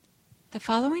The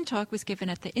following talk was given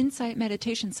at the Insight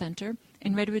Meditation Center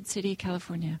in Redwood City,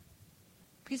 California.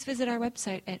 Please visit our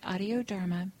website at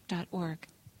audiodharma.org.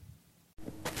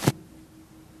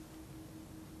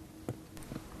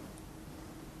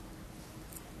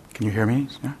 Can you hear me?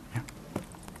 Yeah.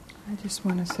 I just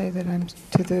want to say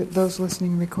that those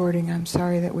listening recording, I'm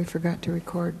sorry that we forgot to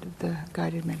record the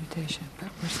guided meditation, but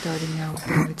we're starting now with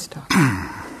David's talk.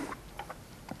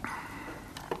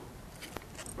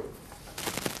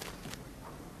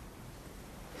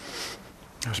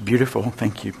 That was beautiful.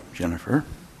 Thank you, Jennifer.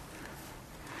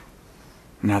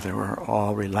 Now that we're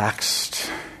all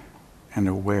relaxed and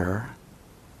aware,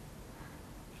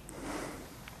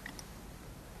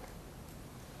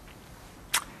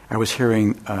 I was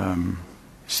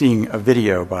seeing a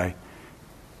video by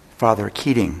Father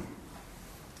Keating,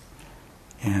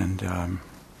 and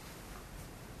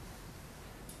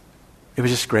it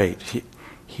was just great.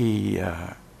 He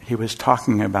was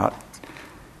talking about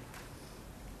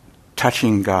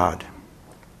touching God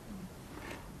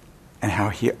and how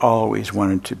he always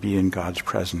wanted to be in God's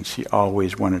presence. He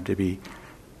always wanted to be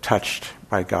touched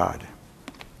by God.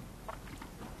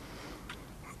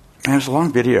 And it was a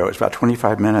long video. It was about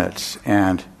 25 minutes,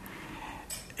 and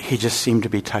he just seemed to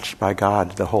be touched by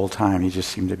God the whole time. He just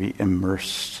seemed to be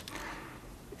immersed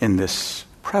in this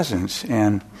presence.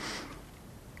 And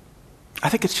I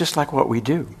think it's just like what we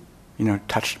do,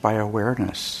 touched by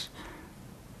awareness.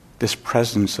 This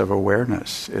presence of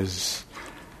awareness is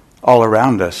all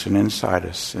around us and inside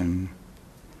us and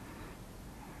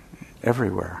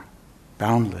everywhere,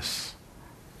 boundless.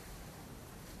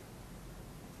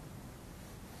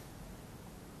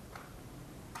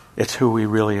 It's who we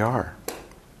really are.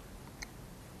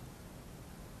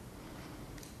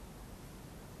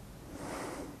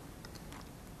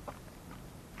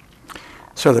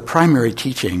 So the primary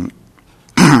teaching,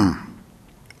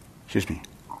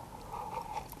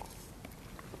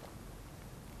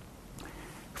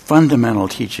 fundamental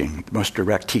teaching, the most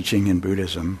direct teaching in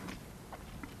Buddhism,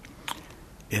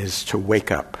 is to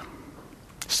wake up.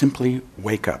 Simply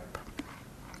wake up.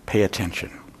 Pay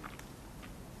attention.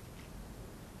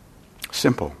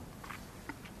 Simple.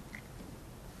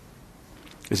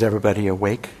 Is everybody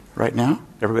awake right now?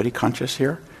 Everybody conscious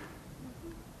here?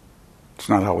 It's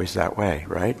not always that way,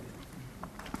 right?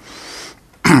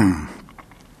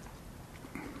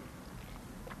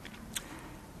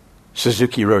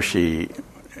 Suzuki Roshi,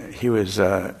 he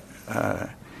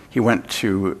went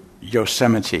to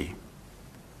Yosemite,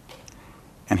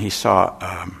 and he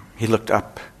looked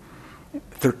up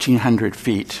 1,300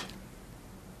 feet,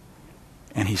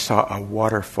 and he saw a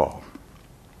waterfall.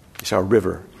 He saw a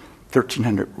river,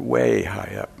 1,300, way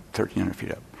high up, 1,300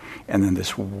 feet up. And then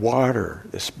this water,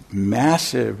 this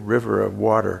massive river of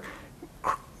water,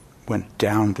 went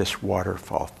down this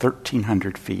waterfall,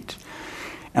 1,300 feet.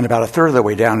 And about a third of the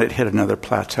way down, it hit another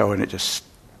plateau, and it just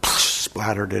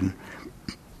splattered and,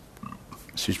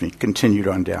 continued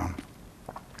on down.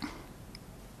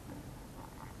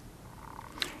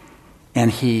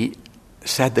 And he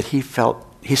said that he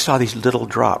saw these little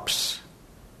drops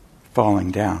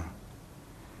falling down.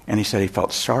 And he said he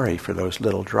felt sorry for those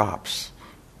little drops.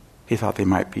 He thought they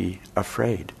might be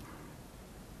afraid.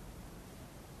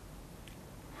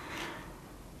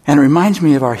 And it reminds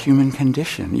me of our human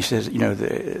condition. He says,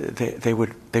 they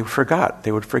would forget.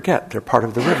 They're part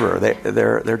of the river.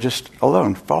 They're just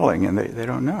alone, falling, and they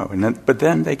don't know. But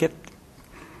then they get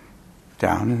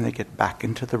down and they get back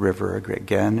into the river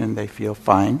again, and they feel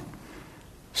fine,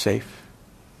 safe.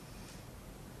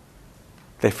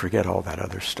 They forget all that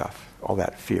other stuff, all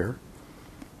that fear.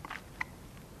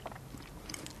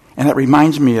 And that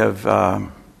reminds me of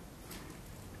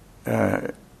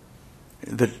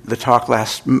the talk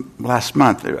last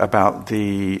month about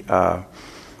the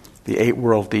 8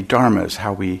 worldly dharmas,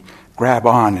 how we grab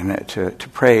on in it to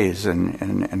praise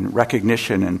and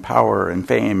recognition and power and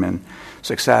fame and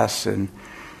success and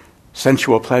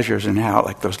sensual pleasures, and how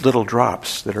like those little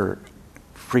drops that are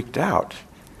freaked out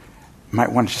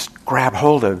might want to just grab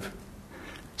hold of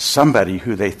somebody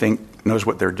who they think knows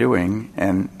what they're doing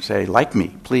and say, like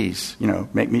me, please,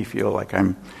 make me feel like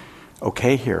I'm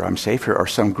okay here, I'm safe here, or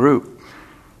some group,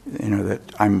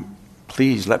 that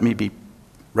please let me be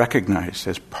recognized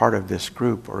as part of this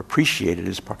group or appreciated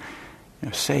as part,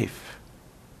 safe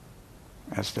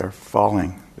as they're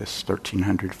falling this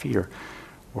 1,300 feet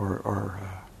or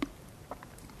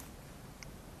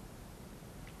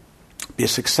be a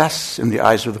success in the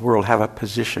eyes of the world, have a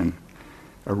position,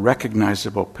 a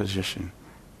recognizable position.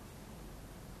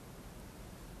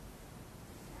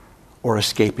 Or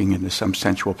escaping into some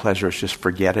sensual pleasures, just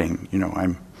forgetting,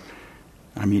 I'm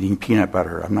eating peanut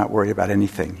butter. I'm not worried about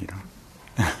anything,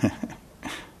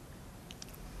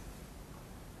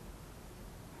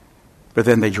 But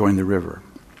then they join the river.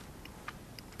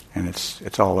 And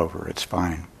it's all over. It's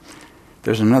fine.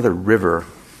 There's another river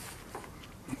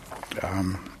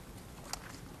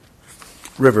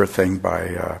thing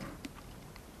by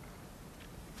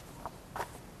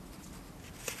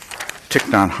Thich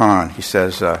Nhat Hanh. He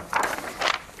says,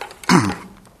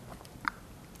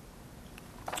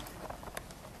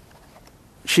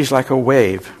 she's like a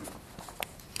wave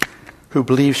who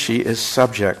believes she is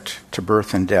subject to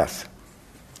birth and death.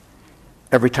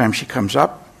 Every time she comes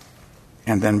up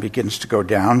and then begins to go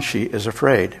down, she is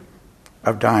afraid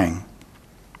of dying.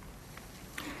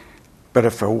 But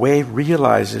if a wave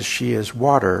realizes she is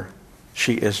water,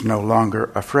 she is no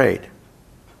longer afraid.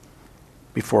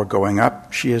 Before going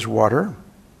up, she is water.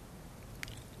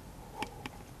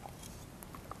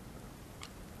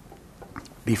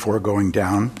 Before going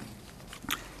down,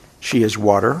 she is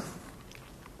water.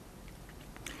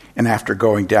 And after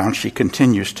going down, she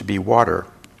continues to be water.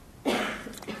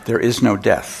 There is no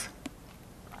death.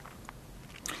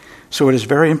 So it is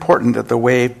very important that the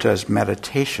wave does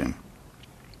meditation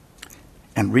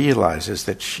and realizes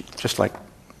that she, just like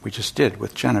we just did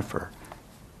with Jennifer,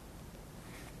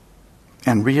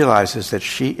 and realizes that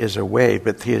she is a wave,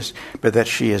 but that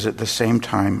she is at the same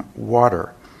time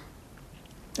water.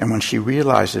 And when she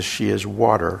realizes she is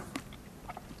water,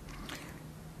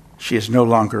 she is no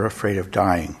longer afraid of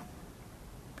dying.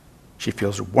 She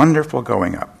feels wonderful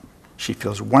going up. She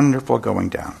feels wonderful going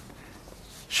down.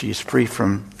 She is free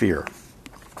from fear.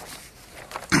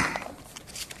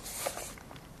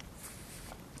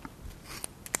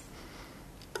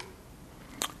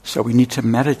 So we need to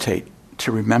meditate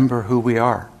to remember who we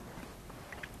are,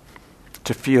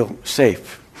 to feel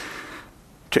safe,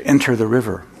 to enter the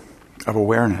river of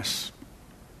awareness.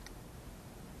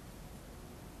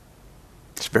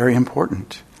 It's very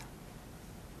important.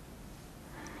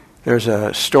 There's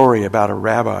a story about a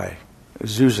rabbi,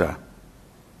 Zuzah,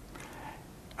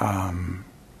 and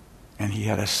he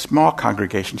had a small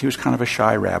congregation. He was kind of a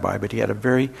shy rabbi, but he had a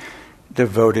very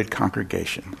devoted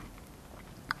congregation.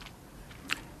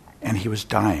 And he was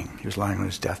dying. He was lying on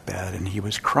his deathbed, and he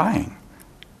was crying.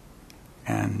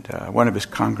 And one of his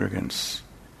congregants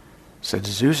said,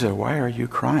 "Zuzah, why are you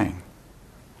crying?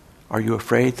 Are you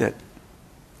afraid that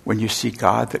when you see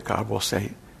God, that God will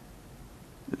say,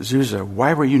 'Zuzah,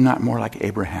 why were you not more like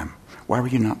Abraham? Why were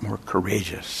you not more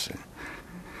courageous?'"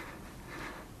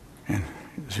 And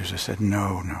Zuzah said,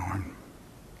 No, I'm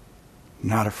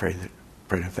not afraid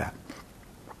of that.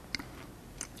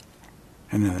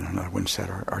 And then another one said,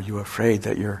 Are you afraid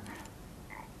that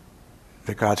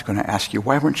God's going to ask you,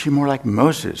 why weren't you more like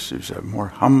Moses, who's more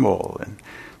humble and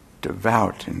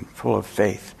devout and full of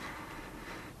faith?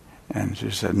 And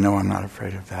she said, No, I'm not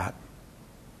afraid of that.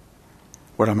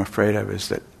 What I'm afraid of is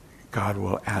that God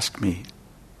will ask me,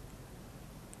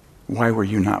 why were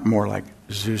you not more like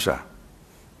Zuzah?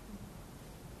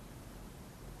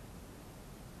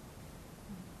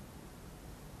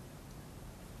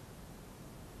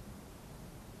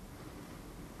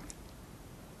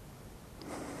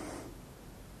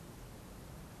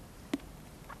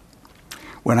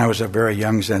 When I was a very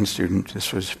young Zen student,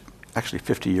 this was actually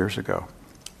 50 years ago,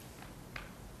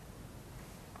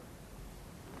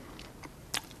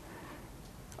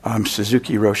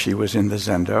 Suzuki Roshi was in the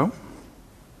Zendo,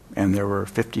 and there were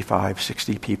 55,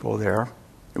 60 people there.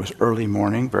 It was early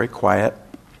morning, very quiet.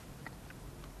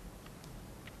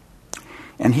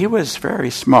 And he was very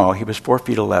small. He was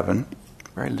 4'11",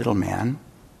 very little man.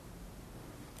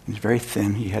 He was very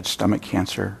thin. He had stomach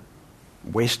cancer,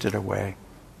 wasted away,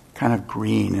 kind of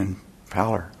green and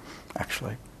pallor,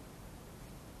 actually.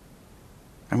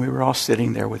 And we were all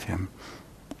sitting there with him.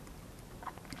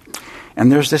 And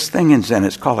there's this thing in Zen,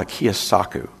 it's called a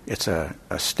kiyosaku. It's a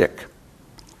stick.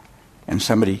 And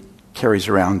somebody carries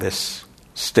around this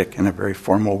stick in a very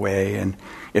formal way. And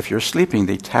if you're sleeping,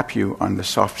 they tap you on the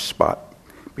soft spot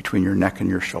between your neck and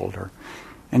your shoulder.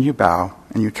 And you bow,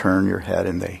 and you turn your head,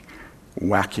 and they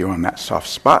whack you on that soft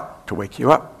spot to wake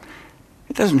you up.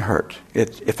 It doesn't hurt.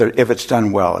 If it's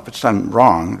done well. If it's done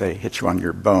wrong, they hit you on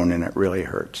your bone, and it really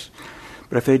hurts.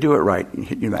 But if they do it right and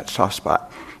hit you in that soft spot,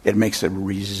 it makes a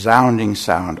resounding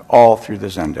sound all through the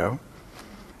Zendo.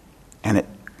 And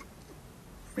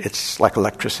it's like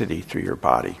electricity through your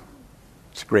body.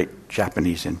 It's a great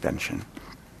Japanese invention.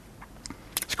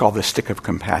 It's called the stick of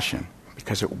compassion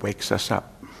because it wakes us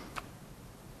up.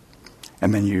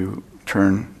 And then you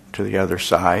turn to the other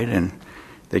side and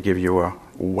they give you a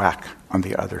whack on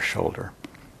the other shoulder.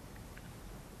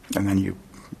 And then you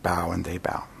bow and they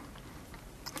bow.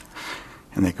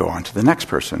 And they go on to the next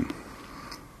person.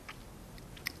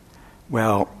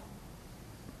 Well,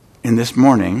 in this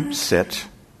morning, sit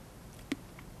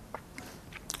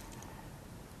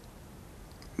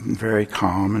very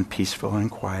calm and peaceful and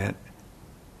quiet,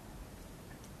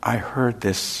 I heard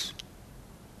this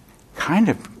kind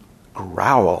of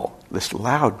growl, this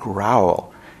loud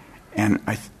growl, and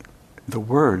the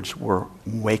words were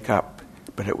 "wake up,"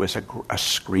 but it was a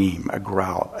scream, a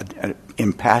growl, an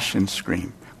impassioned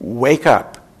scream. Wake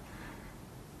up!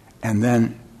 And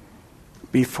then,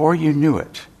 before you knew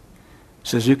it,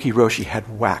 Suzuki Roshi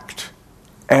had whacked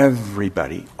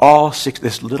everybody, all six,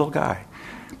 this little guy,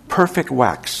 perfect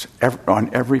whacks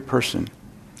on every person.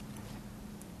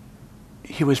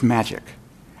 He was magic.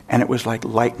 And it was like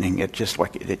lightning. It just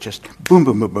boom,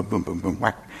 boom, boom, boom, boom, boom, boom,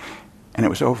 whack. And it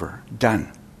was over.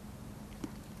 Done.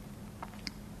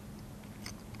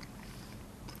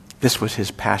 This was his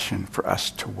passion for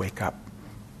us to wake up.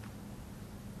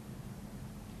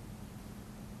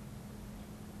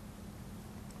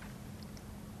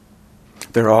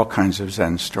 There are all kinds of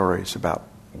Zen stories about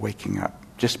waking up,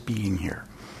 just being here.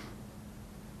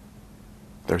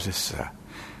 There's this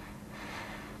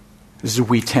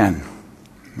Zui Ten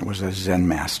was a Zen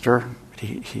master.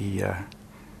 He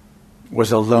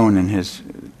was alone in his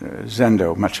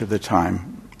zendo much of the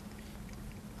time.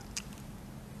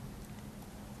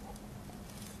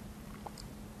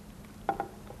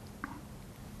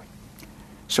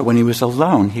 So when he was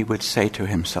alone, he would say to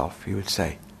himself, he would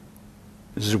say,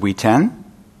 Zui Ten?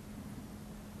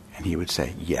 And he would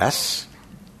say, yes.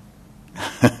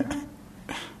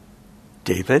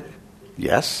 David?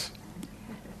 Yes.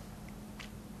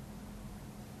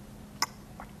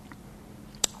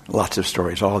 Lots of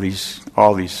stories. All these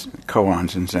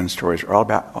koans and Zen stories are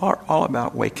all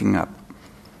about waking up.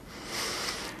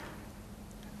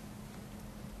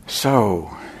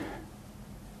 So,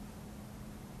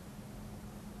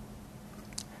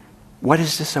 what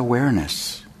is this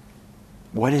awareness?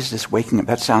 What is this waking up?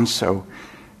 That sounds so,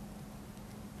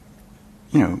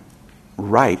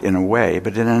 right in a way,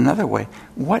 but in another way,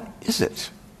 what is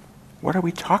it? What are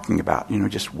we talking about?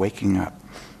 Just waking up,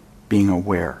 being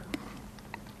aware.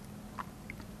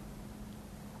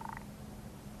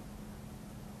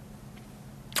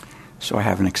 So I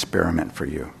have an experiment for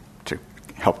you to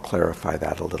help clarify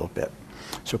that a little bit.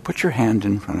 So put your hand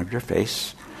in front of your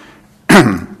face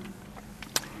and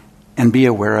be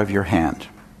aware of your hand.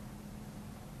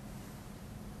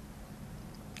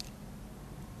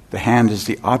 The hand is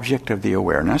the object of the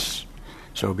awareness,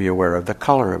 so be aware of the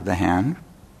color of the hand,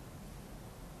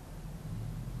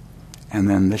 and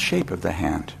then the shape of the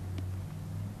hand.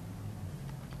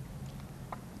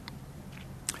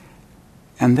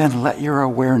 And then let your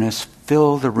awareness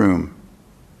fill the room.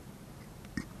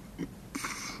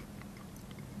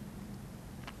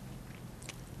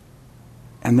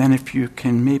 And then if you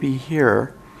can maybe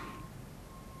hear,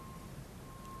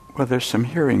 well, there's some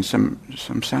hearing, some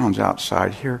sounds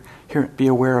outside. Hear, be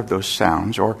aware of those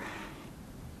sounds. Or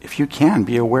if you can,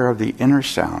 be aware of the inner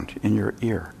sound in your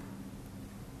ear.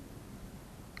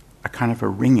 A kind of a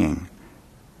ringing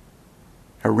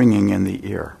in the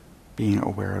ear. Being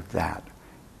aware of that.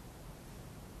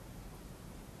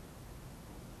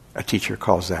 A teacher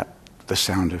calls that the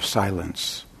sound of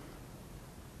silence,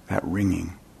 that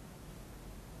ringing.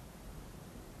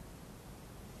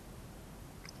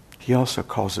 He also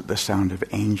calls it the sound of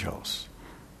angels.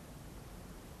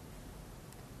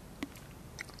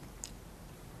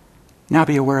 Now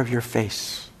be aware of your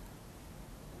face.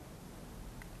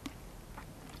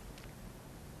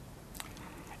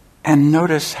 And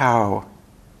notice how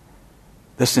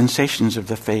the sensations of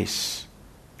the face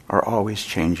are always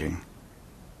changing.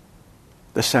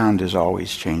 The sound is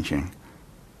always changing.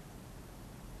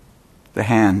 The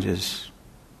hand is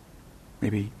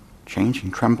maybe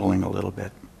changing, trembling a little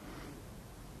bit.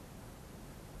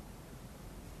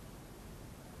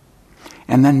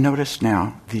 And then notice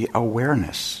now the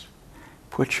awareness.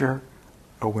 Put your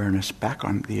awareness back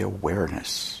on the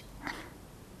awareness.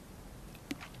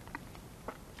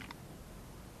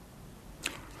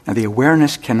 Now the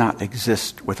awareness cannot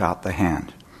exist without the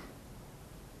hand,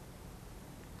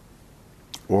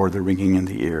 or the ringing in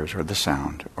the ears, or the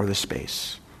sound, or the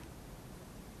space.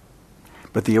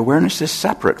 But the awareness is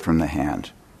separate from the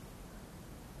hand.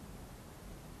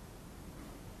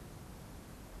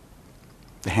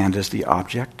 The hand is the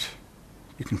object.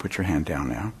 You can put your hand down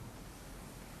now.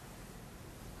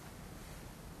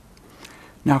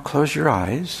 Now close your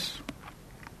eyes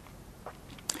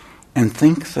and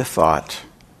think the thought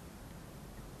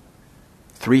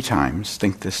 3 times.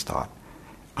 Think this thought.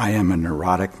 I am a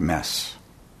neurotic mess.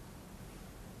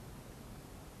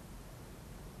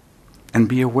 And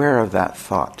be aware of that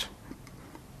thought,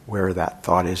 where that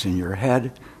thought is in your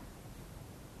head,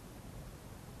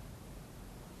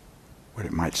 what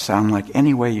it might sound like.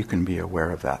 Any way you can be aware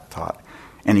of that thought.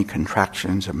 any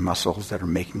contractions of muscles that are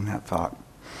making that thought.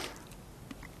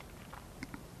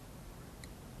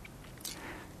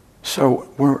 So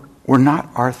we're not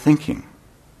our thinking.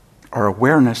 Our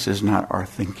awareness is not our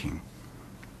thinking.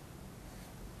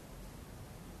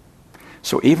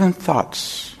 So even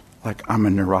thoughts like I'm a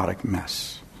neurotic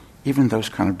mess, even those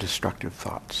kind of destructive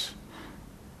thoughts,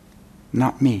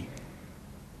 not me,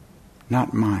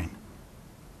 not mine.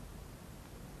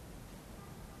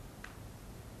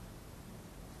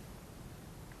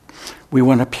 We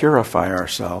want to purify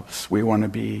ourselves. We want to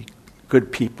be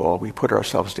good people. We put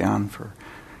ourselves down for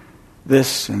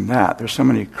this and that. There's so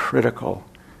many critical,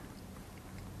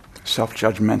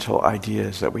 self-judgmental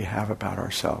ideas that we have about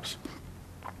ourselves.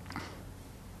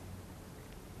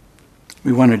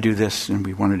 We want to do this and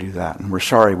we want to do that, and we're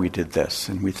sorry we did this,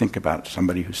 and we think about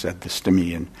somebody who said this to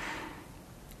me, and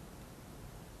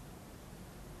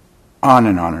on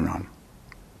and on and on.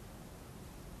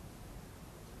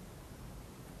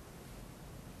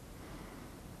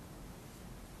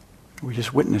 We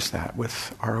just witness that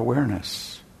with our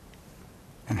awareness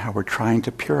and how we're trying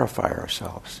to purify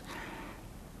ourselves.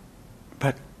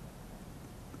 But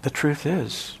the truth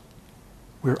is,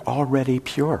 we're already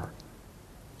pure.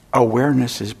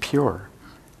 Awareness is pure.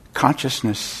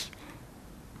 Consciousness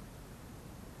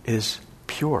is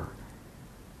pure.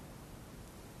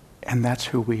 And that's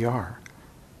who we are.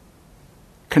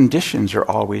 Conditions are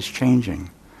always changing.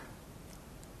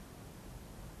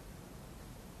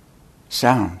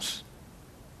 Sounds,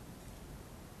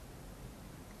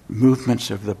 movements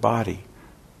of the body,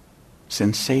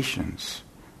 sensations,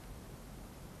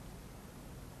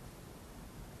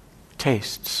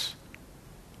 tastes,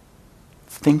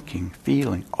 thinking,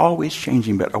 feeling, always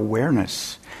changing, but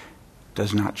awareness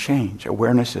does not change.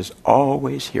 Awareness is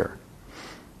always here,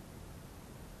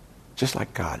 just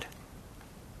like God.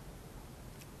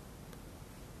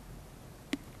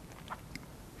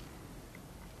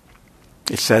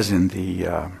 It says in the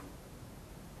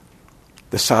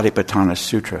Satipatthana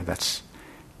Sutra, that's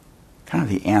kind of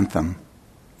the anthem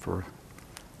for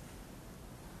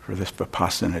this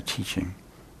Vipassana teaching.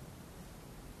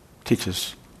 It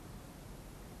teaches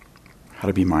how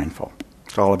to be mindful.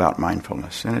 It's all about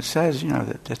mindfulness. And it says,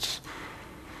 that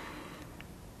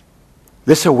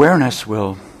this awareness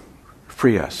will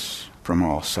free us from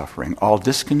all suffering, all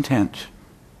discontent,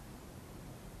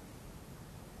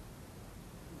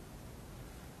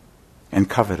 and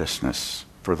covetousness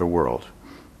for the world.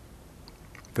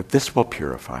 That this will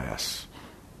purify us.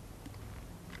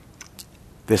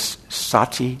 This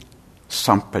sati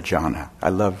sampajana. I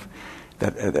love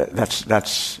that.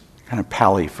 That's kind of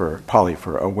Pali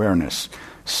for awareness.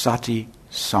 Sati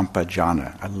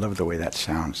sampajana. I love the way that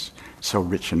sounds. So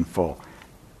rich and full.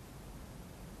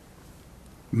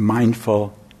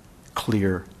 Mindful,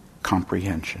 clear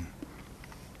comprehension.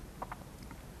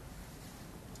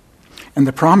 And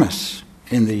the promise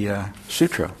in the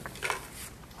sutra,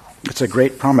 it's a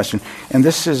great promise. And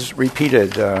this is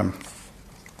repeated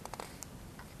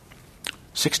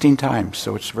 16 times,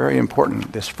 so it's very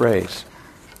important, this phrase.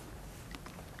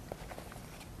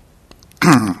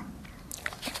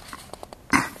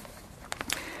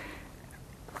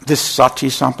 This sati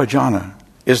sampajana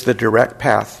is the direct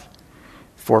path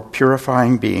for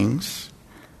purifying beings,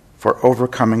 for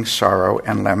overcoming sorrow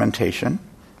and lamentation,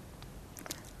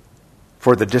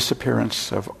 for the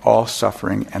disappearance of all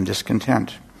suffering and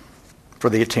discontent, for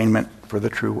the attainment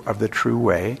of the true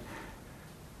way,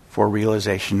 for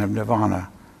realization of nirvana.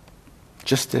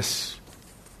 Just this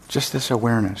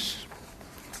awareness.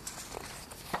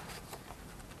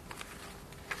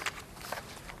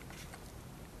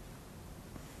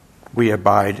 We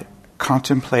abide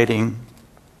contemplating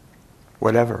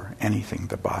whatever, anything,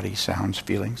 the body, sounds,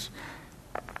 feelings,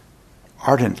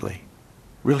 ardently,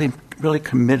 really, really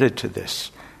committed to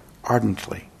this,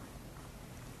 ardently.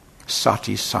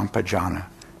 Sati sampajana,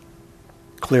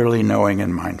 clearly knowing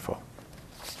and mindful.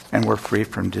 And we're free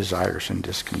from desires and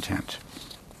discontent.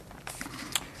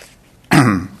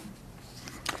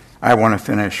 I want to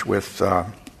finish with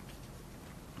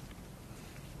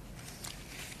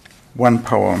one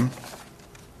poem.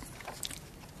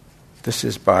 This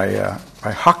is by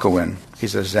Hakuin.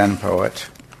 He's a Zen poet.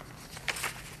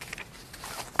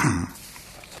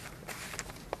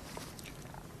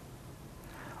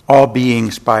 All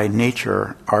beings by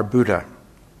nature are Buddha.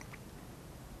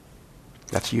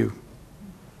 That's you.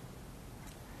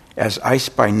 As ice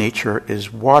by nature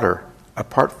is water.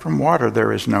 Apart from water,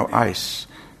 there is no ice.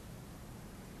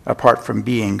 Apart from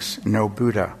beings, no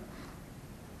Buddha.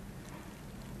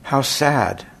 How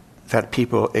sad that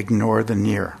people ignore the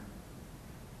near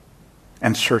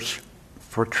and search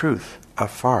for truth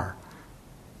afar.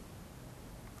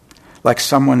 like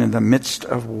someone in the midst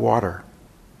of water,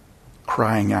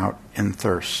 crying out in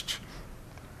thirst.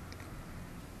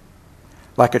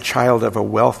 Like a child of a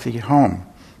wealthy home,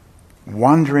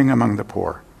 wandering among the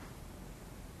poor.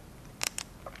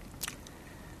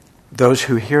 Those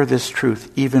who hear this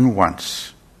truth even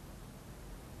once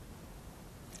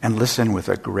and listen with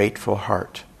a grateful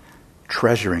heart,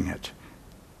 treasuring it,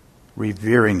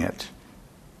 revering it,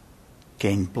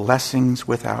 gain blessings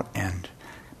without end.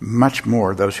 Much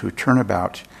more those who turn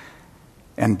about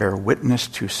and bear witness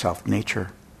to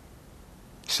self-nature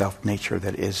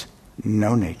that is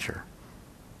no nature.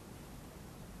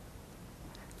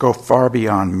 Go far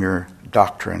beyond mere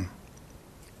doctrine.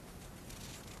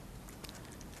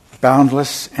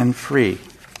 Boundless and free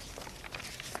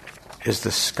is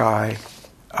the sky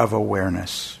of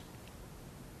awareness.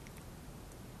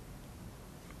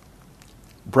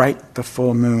 Bright the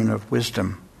full moon of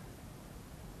wisdom.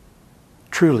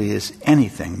 Truly is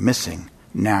anything missing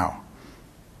now?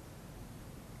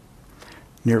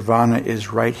 Nirvana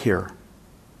is right here,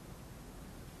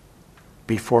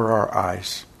 before our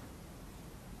eyes.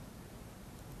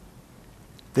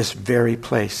 This very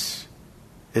place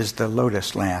is the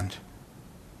lotus land.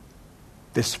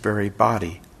 This very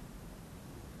body,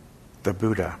 the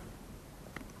Buddha.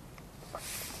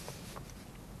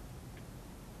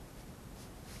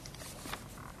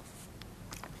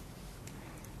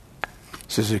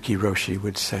 Suzuki Roshi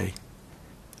would say,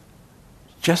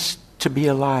 just to be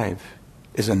alive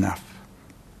is enough.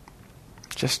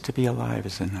 Just to be alive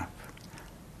is enough.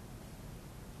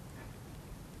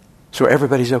 So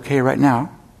everybody's okay right now?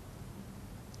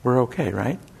 We're okay,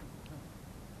 right?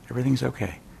 Everything's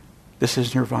okay. This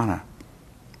is nirvana.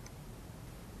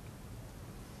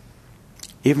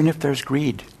 Even if there's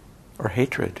greed or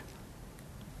hatred,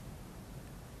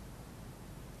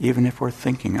 even if we're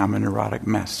thinking I'm a neurotic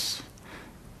mess,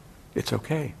 it's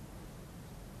okay.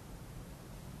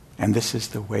 And this is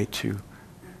the way to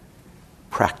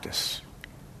practice.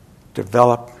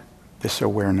 Develop this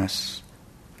awareness.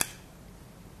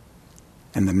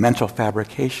 And the mental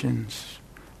fabrications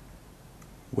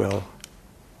will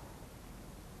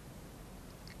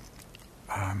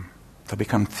they'll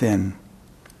become thin,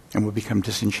 and we'll become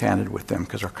disenchanted with them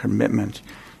because our commitment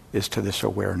is to this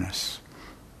awareness.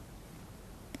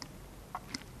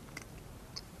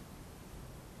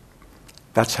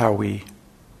 That's how we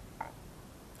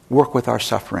work with our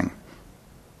suffering,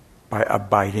 by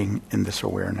abiding in this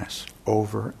awareness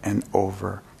over and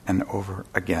over and over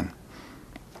again.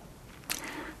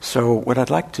 So what I'd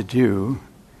like to do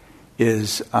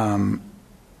is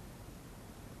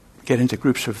get into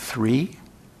groups of 3.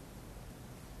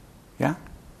 Yeah?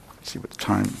 Let's see what the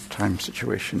time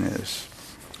situation is.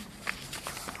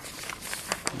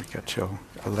 We got till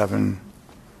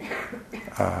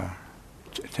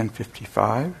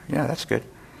 10:55. Yeah, that's good.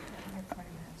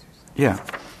 Yeah.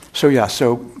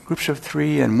 So groups of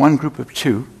 3 and one group of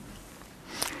 2.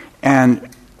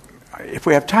 And if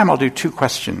we have time, I'll do 2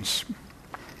 questions.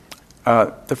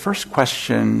 The first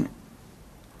question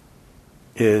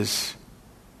is,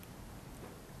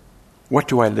 what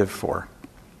do I live for?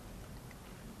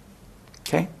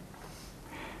 Okay?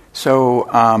 So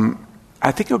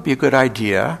I think it would be a good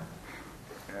idea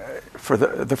for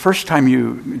the first time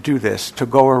you do this to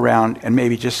go around and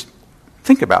maybe just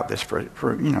think about this for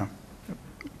a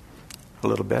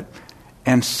little bit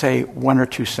and say 1 or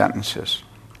 2 sentences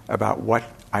about what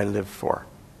I live for.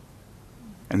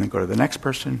 And then go to the next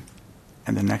person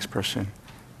and the next person.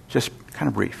 Just kind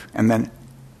of brief. And then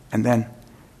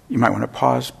you might want to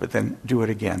pause, but then do it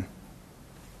again.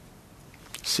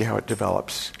 See how it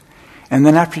develops. And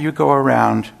then after you go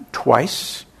around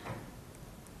twice,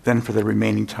 then for the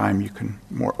remaining time you can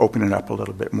more open it up a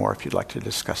little bit more if you'd like to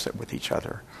discuss it with each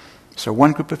other. So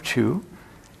one group of 2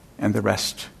 and the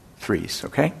rest 3s,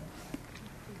 okay?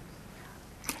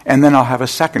 And then I'll have a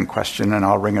second question and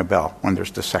I'll ring a bell when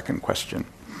there's the second question.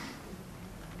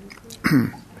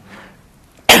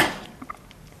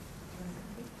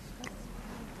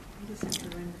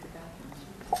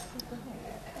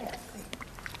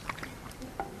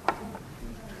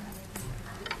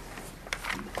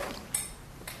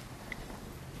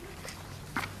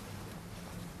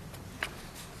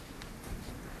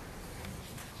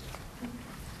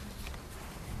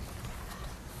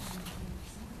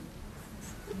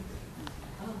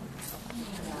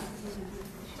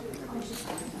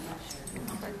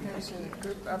 There's a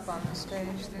group up on the stage.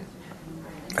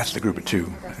 That's the group of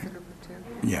 2. That's the group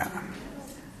of 2. Yeah.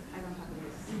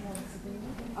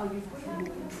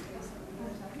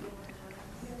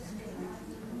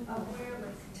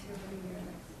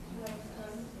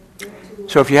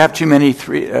 So if you have too many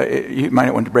three, you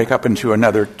might want to break up into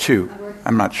another two.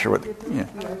 I'm not sure what. Yeah.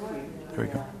 There we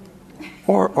go.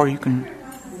 Or you can.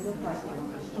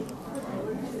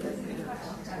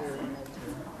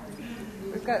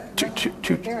 We've got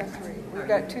two. There are three. We've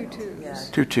got two twos.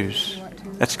 Two twos.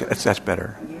 That's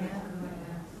better.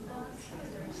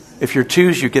 If you're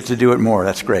twos, you get to do it more.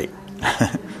 That's great.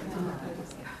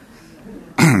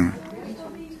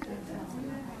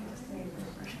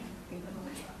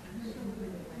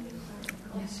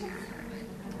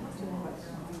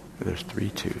 There's three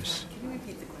twos. Can you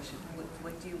repeat the question?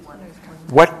 What do you want?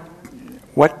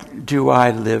 What do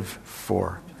I live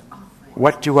for?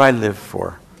 What do I live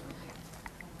for?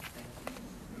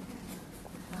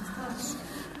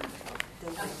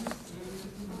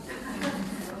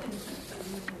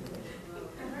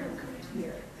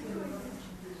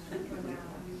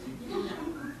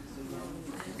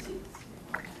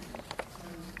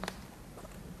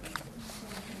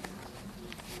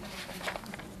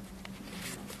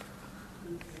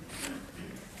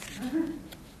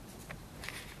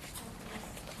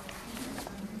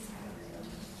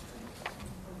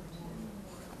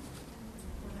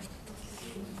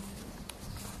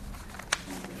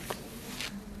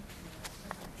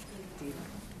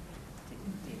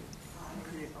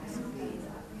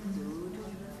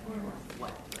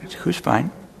 Who's fine?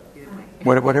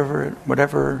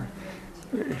 Whatever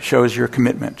shows your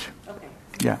commitment. Okay.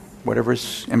 Yeah, whatever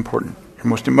is important,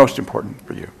 most important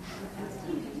for you.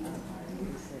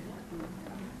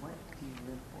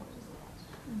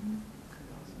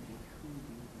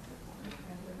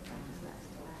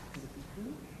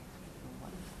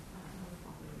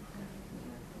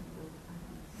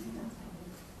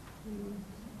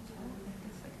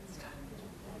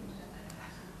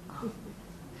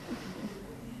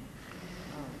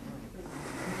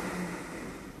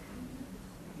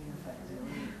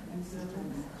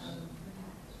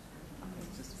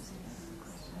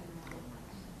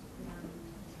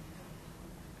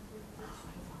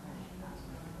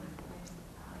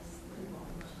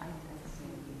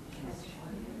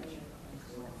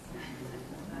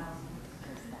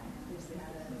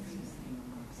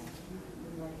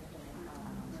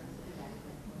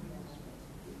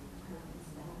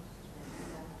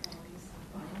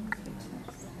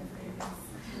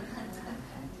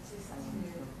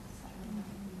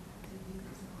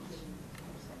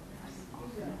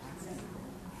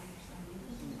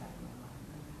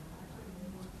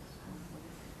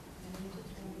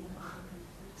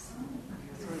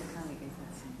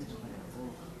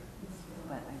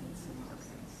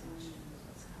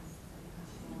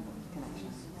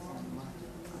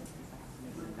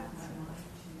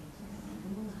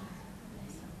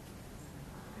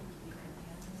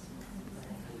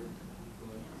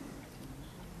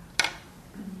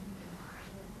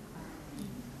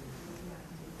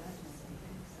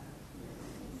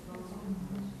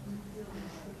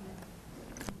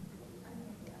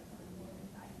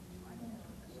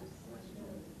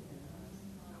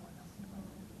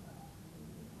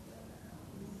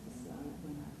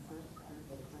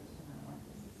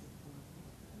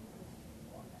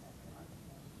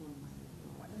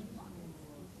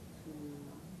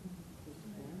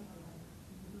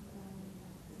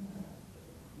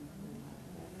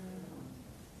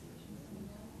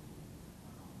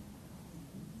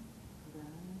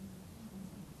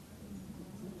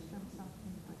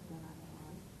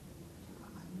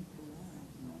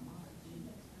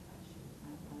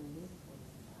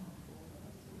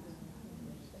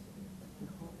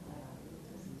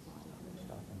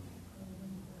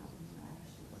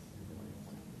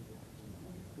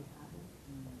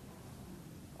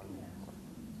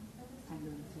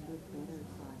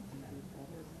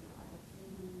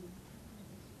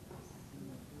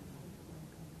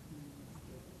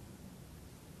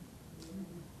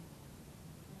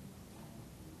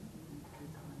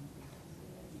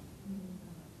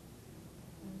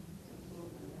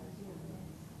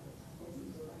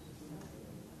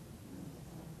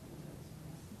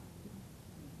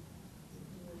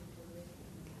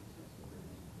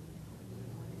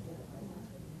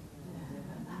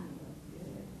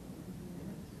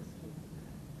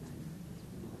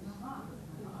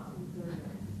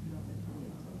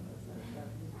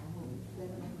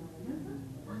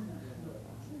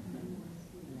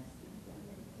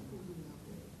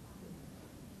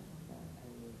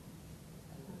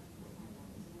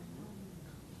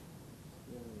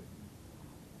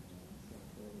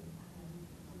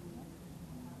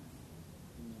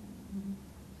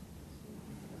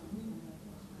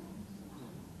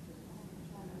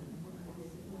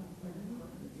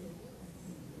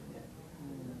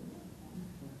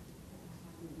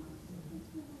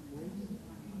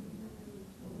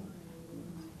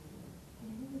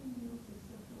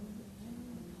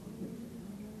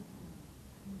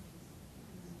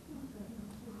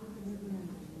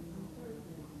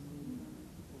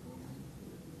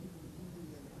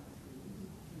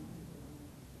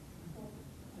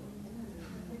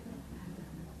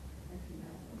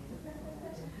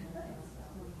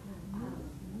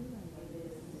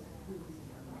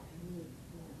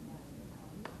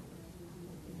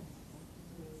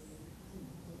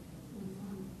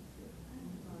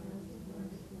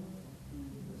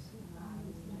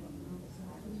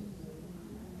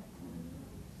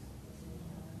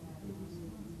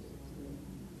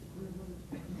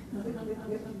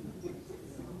 So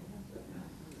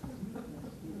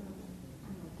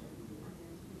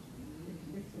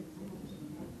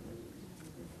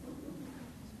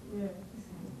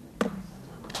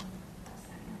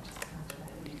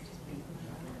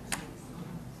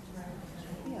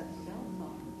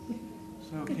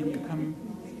can you come?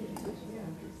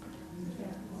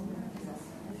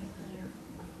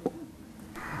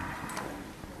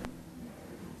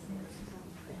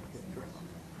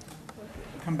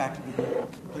 Come back to the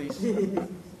group, please.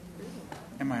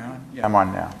 Am I on? Yeah, I'm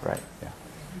on now. Right. Yeah.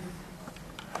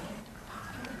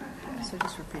 So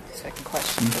just repeat the second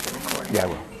question for the recording. Yeah, I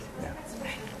will. Yeah.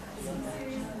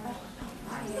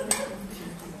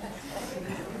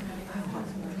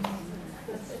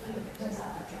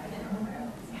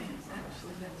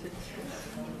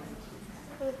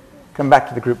 Come back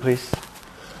to the group, please.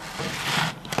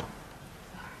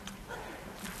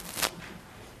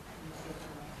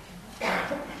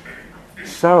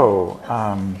 So,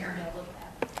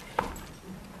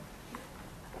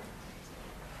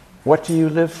 what do you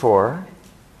live for?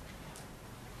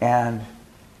 And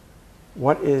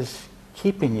what is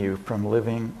keeping you from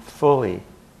living fully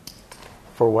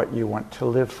for what you want to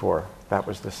live for? That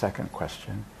was the second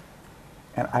question.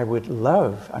 And I would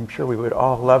love, I'm sure we would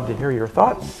all love to hear your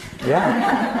thoughts.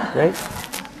 Yeah, great. I have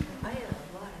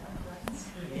a lot of thoughts.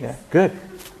 Yeah, good.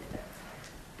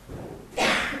 I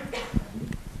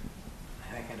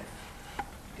gotta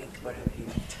think what I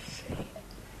need to say.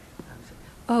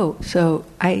 Oh, so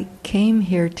I came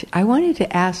here I wanted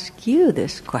to ask you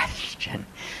this question.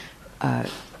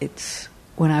 It's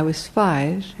when I was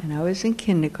 5 and I was in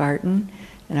kindergarten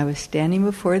and I was standing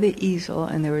before the easel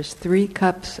and there was 3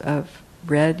 cups of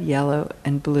red, yellow,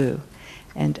 and blue.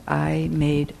 And I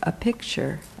made a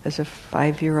picture as a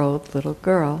 5-year-old little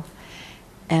girl.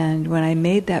 And when I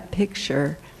made that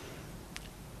picture,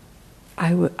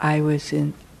 I was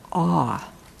in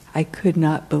awe. I could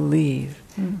not believe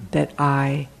that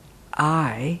I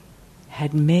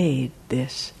had made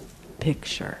this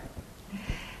picture.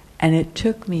 And it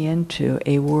took me into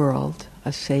a world,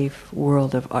 a safe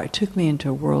world of art. It took me into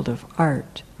a world of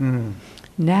art. Mm.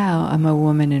 Now I'm a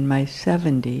woman in my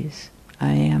 70s.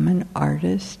 I am an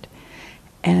artist.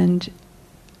 And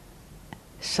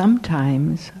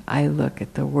sometimes I look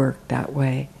at the work that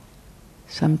way.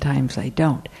 Sometimes I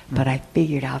don't. But I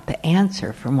figured out the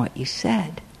answer from what you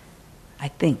said. I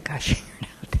think I figured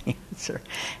out the answer.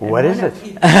 What is it?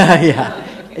 Yeah.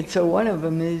 And so one of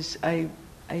them is I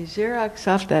Xerox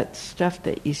off that stuff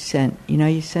that you sent. You know,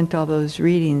 you sent all those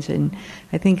readings, and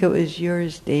I think it was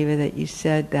yours, David, that you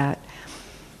said that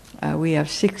we have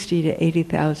 60 to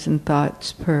 80,000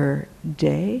 thoughts per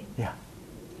day. Yeah.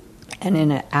 And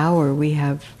in an hour we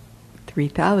have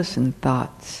 3,000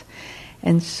 thoughts.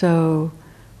 And so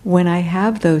when I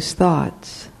have those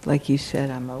thoughts, like you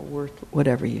said,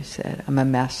 whatever you said, I'm a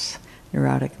mess,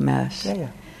 neurotic mess,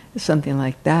 something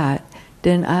like that,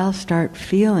 then I'll start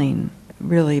feeling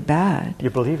really bad. You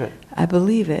believe it? I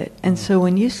believe it. And so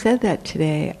when you said that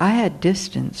today, I had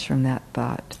distance from that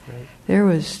thought. Right.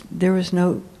 There was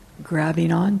no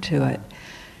grabbing onto it.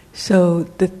 So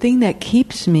the thing that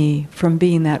keeps me from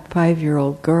being that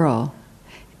 5-year-old girl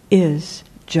is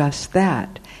just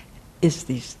that, is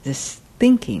this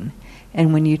thinking.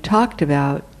 And when you talked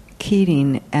about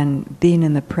Keating and being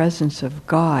in the presence of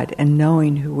God and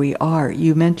knowing who we are,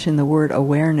 you mentioned the word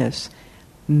awareness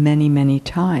many, many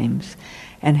times.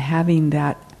 And having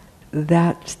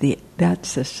that's the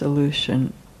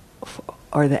solution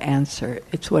or the answer.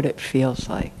 It's what it feels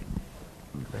like.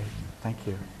 Great. Thank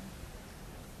you.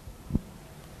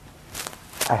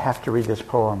 I have to read this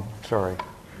poem. Sorry.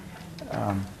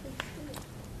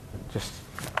 Just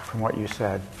from what you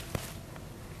said.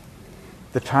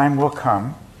 The time will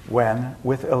come when,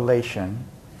 with elation,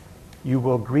 you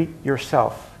will greet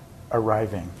yourself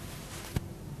arriving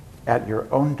at your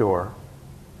own door,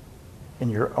 in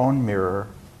your own mirror,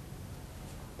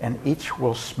 and each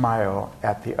will smile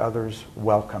at the other's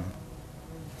welcome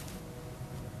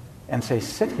and say,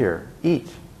 "Sit here, eat."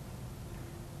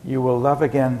 You will love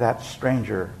again that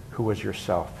stranger who was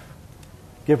yourself.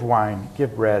 Give wine,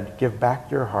 give bread, give back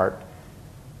your heart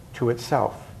to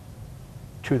itself,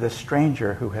 to the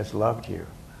stranger who has loved you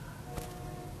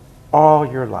all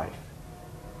your life,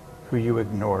 who you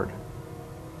ignored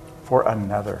for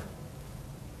another,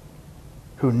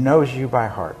 who knows you by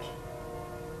heart.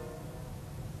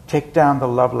 Take down the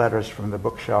love letters from the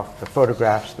bookshelf, the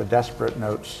photographs, the desperate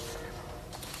notes.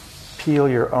 Peel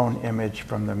your own image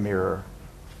from the mirror.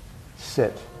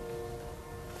 Sit.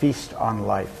 Feast on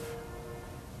life.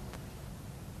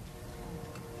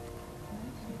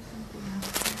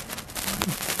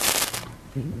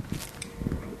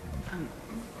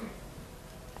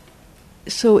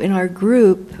 So in our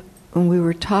group, when we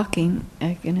were talking,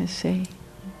 I'm going to say,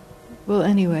 well,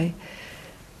 anyway,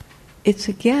 it's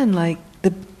again like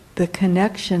the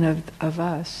connection of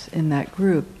us in that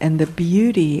group and the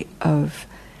beauty of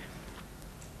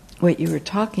what you were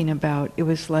talking about. It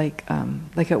was like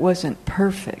it wasn't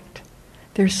perfect.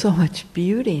 There's so much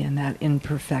beauty in that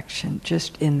imperfection,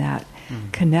 just in that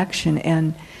connection.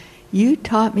 And you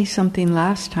taught me something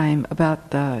last time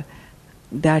about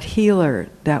that healer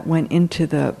that went into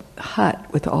the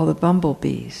hut with all the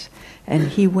bumblebees, and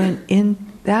he went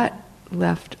in. That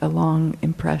left a long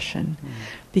impression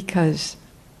because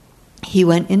he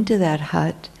went into that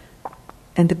hut,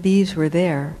 and the bees were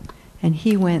there, and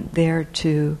he went there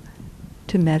to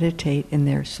meditate in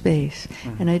their space.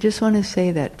 And I just want to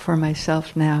say that for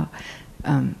myself now,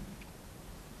 I'm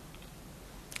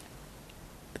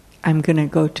going to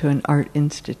go to an art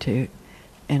institute,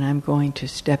 and I'm going to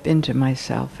step into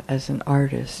myself as an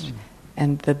artist,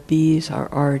 and the bees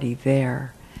are already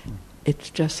there. It's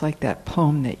just like that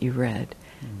poem that you read.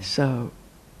 So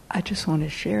I just want to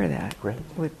share that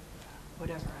with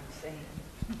whatever I'm saying.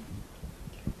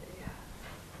 Yeah.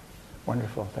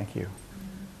 Wonderful, thank you.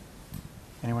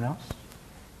 Anyone else?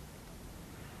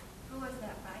 Who was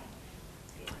that by?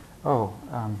 Oh,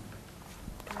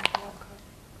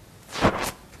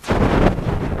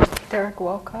 Derek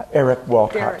Walcott? Eric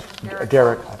Walcott.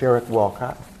 Derek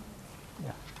Walcott.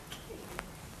 Yeah.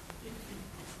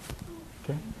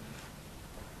 Okay.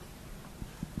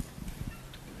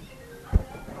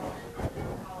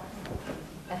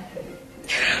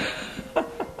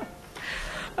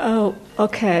 Oh,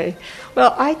 okay.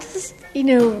 Well, I just,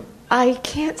 I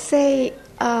can't say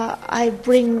I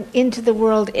bring into the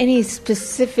world any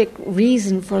specific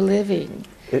reason for living.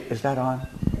 Is that on?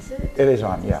 Is it? It is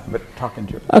on, yeah, but talking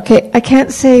to it. Okay, I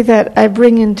can't say that I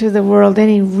bring into the world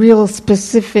any real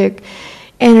specific,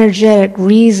 energetic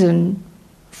reason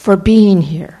for being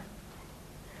here.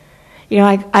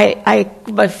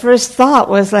 My first thought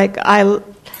was like,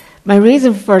 my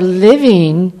reason for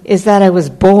living is that I was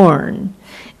born.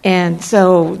 And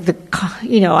so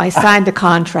I signed the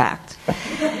contract,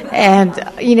 and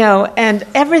and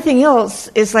everything else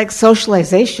is like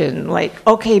socialization. Like,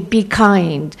 okay, be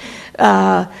kind,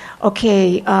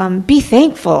 be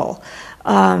thankful,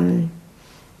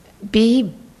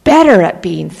 be better at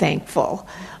being thankful,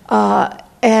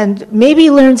 and maybe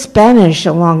learn Spanish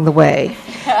along the way.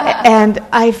 And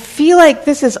I feel like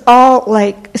this is all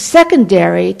like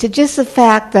secondary to just the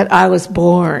fact that I was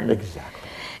born. Exactly.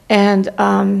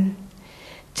 And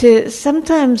to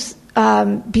sometimes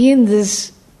be in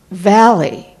this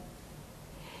valley,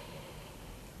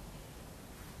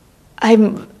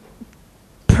 I'm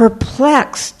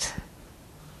perplexed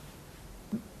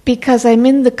because I'm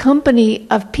in the company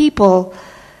of people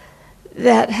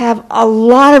that have a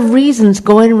lot of reasons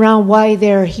going around why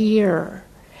they're here.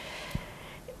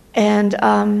 And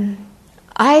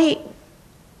I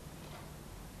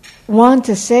want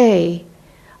to say,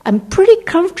 I'm pretty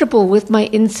comfortable with my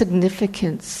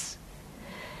insignificance.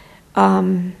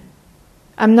 I'm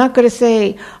not going to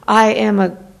say I am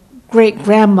a great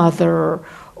grandmother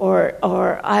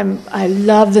or I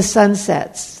love the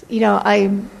sunsets.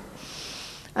 I'm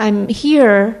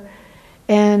here,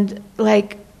 and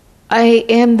like I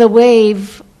am the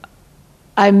wave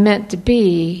I'm meant to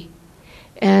be,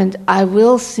 and I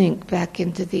will sink back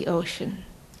into the ocean.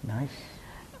 Nice.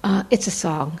 It's a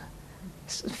song.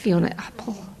 Fiona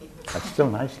Apple. That's still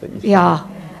nice that you said. Yeah.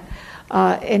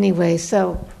 Anyway,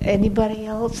 so anybody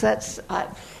else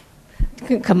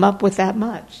can come up with that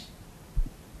much?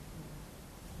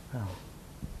 Oh.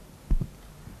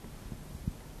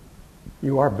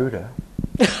 You are Buddha.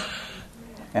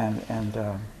 and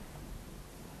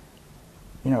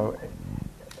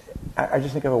I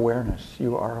just think of awareness.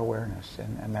 You are awareness,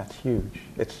 and that's huge.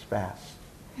 It's vast.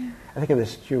 Yeah. I think of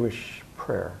this Jewish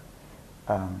prayer.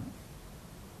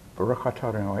 Baruch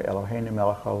atah Adonai Eloheinu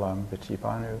melech haolam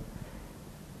v'tzivanu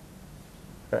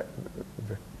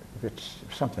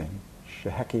something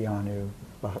shehekianu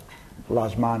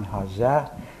lazman hazeh.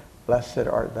 Blessed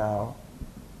art thou,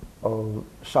 O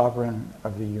sovereign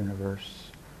of the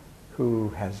universe, who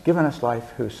has given us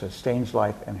life, who sustains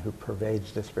life, and who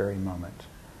pervades this very moment.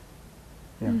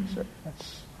 So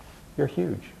you're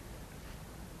huge.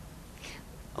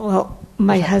 Well,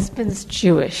 my husband's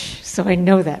Jewish, so I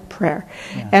know that prayer.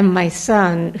 Yeah. And my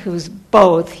son, who's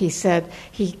both, he said,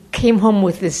 he came home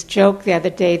with this joke the other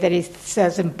day that he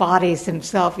says embodies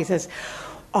himself. He says,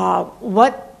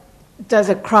 what does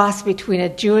a cross between a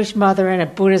Jewish mother and a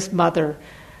Buddhist mother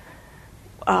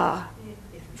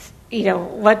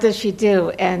what does she do?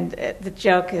 And the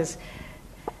joke is,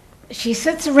 she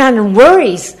sits around and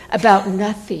worries about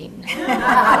nothing.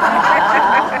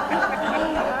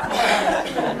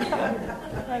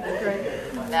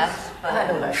 That's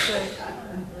fun.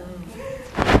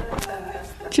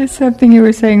 Just something you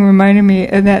were saying reminded me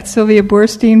of that Sylvia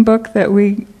Boorstein book that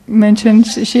we mentioned.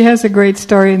 She has a great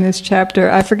story in this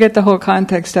chapter. I forget the whole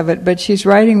context of it, but she's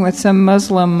writing with some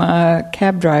Muslim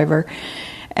cab driver,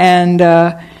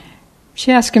 and she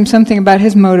asked him something about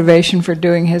his motivation for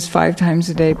doing his 5 times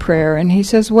a day prayer, and he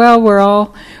says, "Well, we're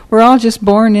all just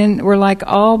born in. We're like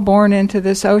all born into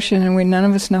this ocean, and none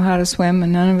of us know how to swim,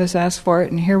 and none of us asked for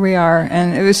it, and here we are."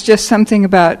 And it was just something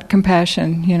about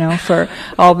compassion, for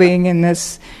all being in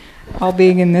this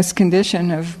condition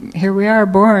of here we are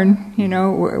born.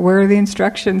 Where are the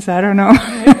instructions? I don't know.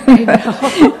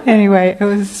 Anyway, it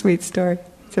was a sweet story.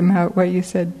 Somehow, what you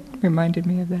said reminded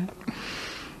me of that.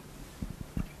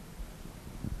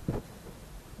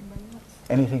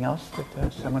 Anything else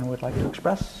that someone would like to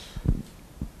express?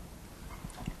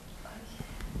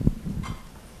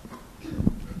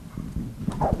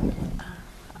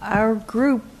 Our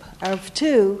group of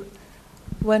 2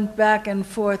 went back and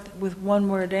forth with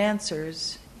one-word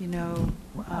answers, Great.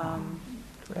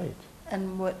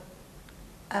 And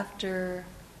after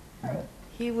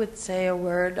he would say a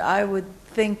word, I would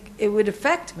think it would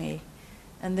affect me.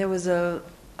 And there was a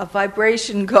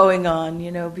vibration going on,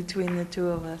 between the 2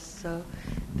 of us. So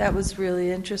that was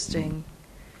really interesting.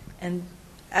 And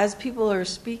as people are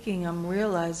speaking, I'm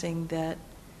realizing that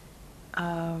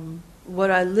what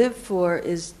I live for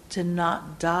is to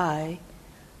not die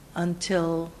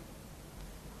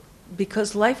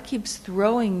because life keeps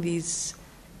throwing these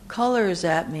colors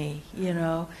at me,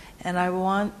 and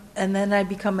and then I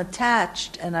become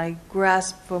attached and I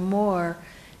grasp for more,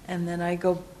 and then I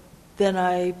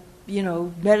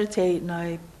meditate and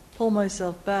I pull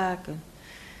myself back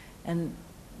and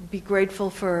be grateful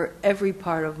for every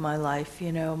part of my life,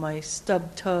 my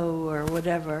stub toe or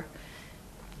whatever.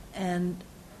 And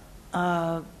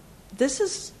this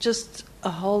is just a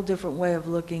whole different way of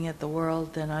looking at the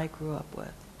world than I grew up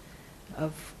with,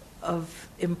 of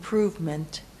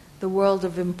improvement, the world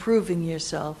of improving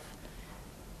yourself.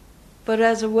 But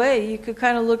as a way, you could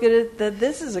kind of look at it that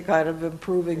this is a kind of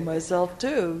improving myself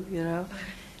too,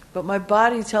 But my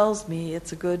body tells me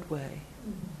it's a good way.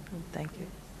 Thank you.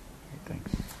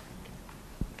 Thanks.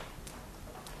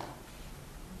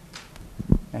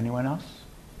 Anyone else?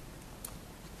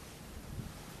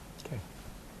 Okay.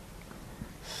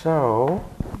 So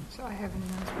I have an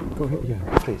announcement. Go ahead. Yeah,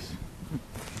 please.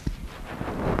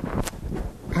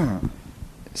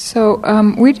 So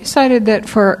we decided that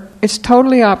it's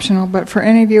totally optional, but for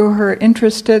any of you who are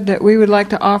interested, that we would like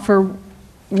to offer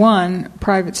one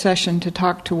private session to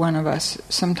talk to one of us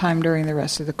sometime during the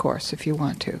rest of the course, if you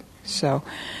want to. So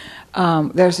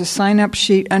there's a sign-up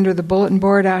sheet under the bulletin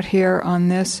board out here on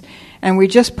this, and we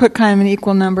just put kind of an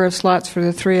equal number of slots for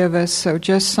the 3 of us, so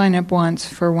just sign up once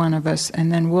for one of us,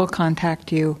 and then we'll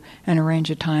contact you and arrange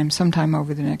a time sometime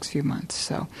over the next few months.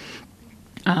 So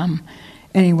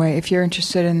anyway, if you're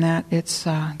interested in that, it's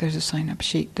there's a sign-up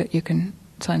sheet that you can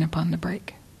sign up on the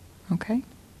break. Okay?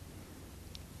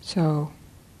 So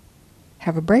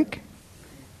have a break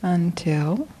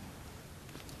until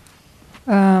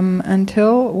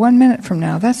 1 minute from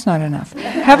now. That's not enough.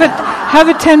 Have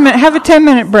a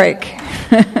 10-minute break.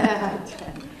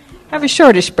 Have a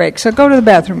shortish break. So go to the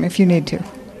bathroom if you need to.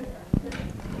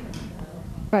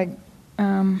 By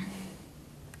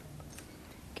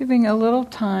giving a little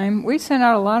time, we sent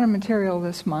out a lot of material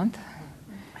this month,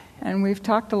 and we've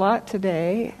talked a lot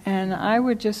today. And I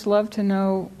would just love to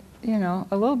know, a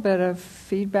little bit of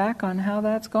feedback on how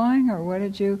that's going, or what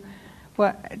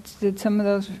did some of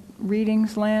those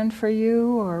readings land for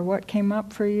you, or what came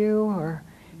up for you, or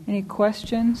any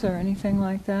questions or anything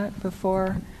like that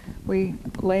before we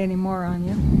lay any more on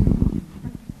you?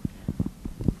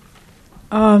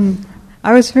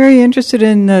 I was very interested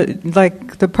in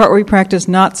the part where we practice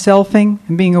not selfing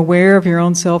and being aware of your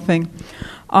own selfing.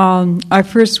 I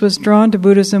first was drawn to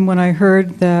Buddhism when I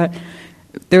heard that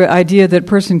the idea that a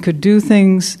person could do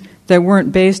things that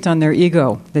weren't based on their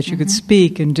ego, that you could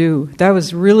speak and do. That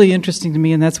was really interesting to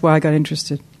me, and that's why I got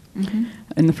interested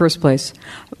in the first place.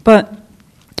 But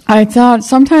I thought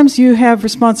sometimes you have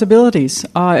responsibilities.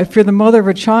 If you're the mother of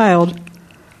a child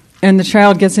and the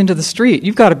child gets into the street,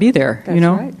 you've got to be there, That's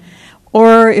right.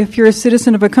 Or if you're a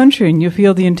citizen of a country and you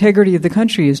feel the integrity of the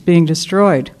country is being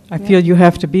destroyed, I feel you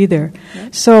have to be there. Yeah.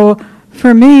 So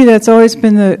for me, that's always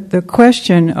been the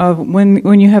question of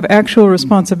when you have actual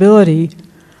responsibility,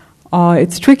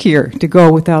 it's trickier to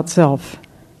go without self.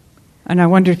 And I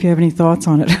wonder if you have any thoughts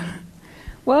on it.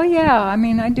 Well, yeah, I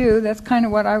mean, I do. That's kind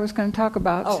of what I was going to talk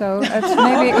about. So that's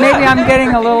maybe I'm getting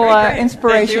a little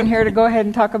inspiration here to go ahead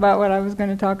and talk about what I was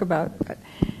going to talk about. But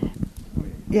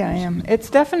yeah, I am. It's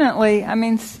definitely, I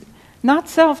mean, not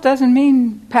self doesn't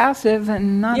mean passive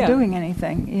and not doing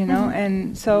anything, you know. Mm-hmm.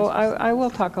 And so I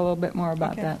will talk a little bit more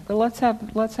about that. But let's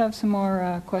have some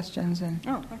more questions and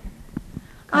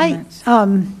comments.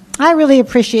 I really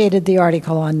appreciated the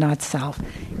article on not self.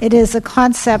 It is a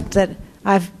concept that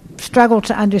I've struggled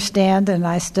to understand, and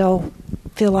I still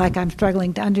feel like I'm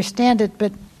struggling to understand it,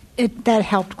 but that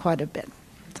helped quite a bit.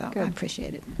 So Good. I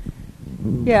appreciate it.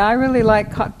 Yeah, I really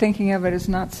like thinking of it as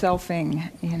not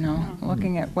selfing, you know,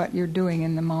 looking at what you're doing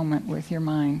in the moment with your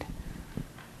mind.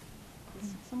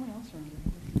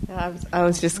 I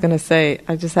was just going to say,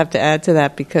 I just have to add to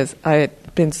that because I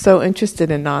had been so interested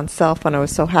in non-self and I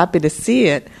was so happy to see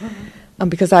it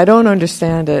because I don't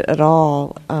understand it at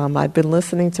all. I've been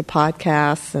listening to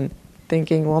podcasts and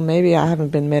thinking, well, maybe I haven't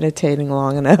been meditating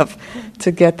long enough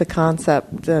to get the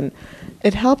concept. And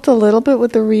it helped a little bit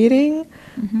with the reading,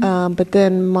 but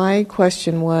then my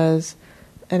question was,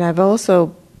 and I've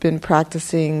also been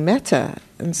practicing metta,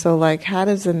 and so like how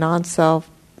does the non-self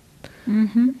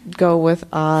go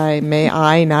with may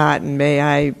I not, and may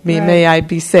I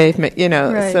be safe, you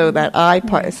know, so that I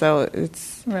part, so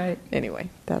it's, anyway,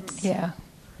 that's... Yeah.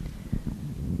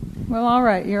 Well, all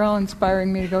right, you're all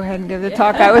inspiring me to go ahead and give the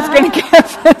talk I was going to give.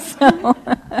 So.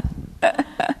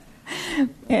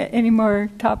 Any more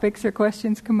topics or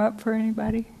questions come up for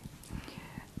anybody?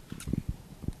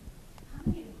 How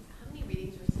many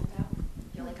readings were sent out?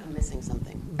 I feel like I'm missing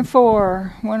something.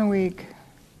 4, 1 a week.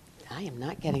 I am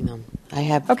not getting them. I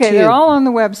have 2. They're all on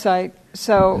the website,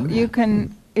 so you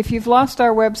can, if you've lost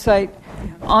our website,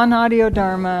 on Audio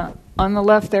Dharma, on the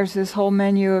left there's this whole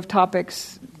menu of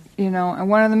topics, you know, and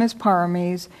one of them is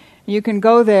Paramis. You can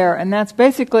go there, and that's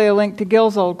basically a link to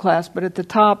Gil's old class, but at the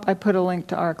top I put a link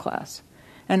to our class.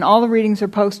 And all the readings are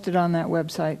posted on that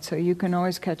website, so you can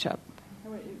always catch up.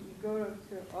 You go to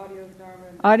Audio Dharma.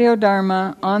 Audio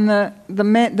Dharma, on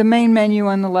the main menu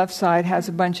on the left side has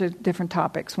a bunch of different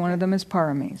topics. One of them is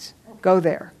Paramis. Go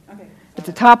there. At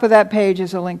the top of that page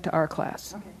is a link to our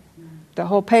class. The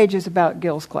whole page is about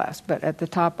Gil's class, but at the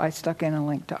top I stuck in a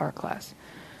link to our class.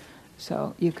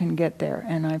 So you can get there,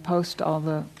 and I post all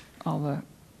the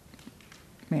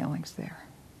mailings there.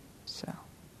 So,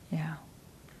 yeah.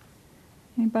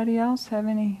 Anybody else have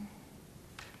any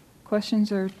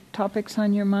questions or topics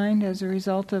on your mind as a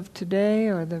result of today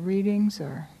or the readings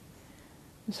or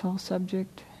this whole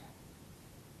subject?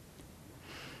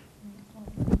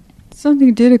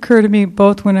 Something did occur to me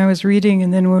both when I was reading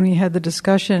and then when we had the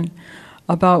discussion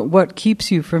about what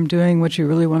keeps you from doing what you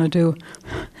really want to do.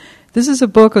 This is a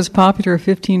book that was popular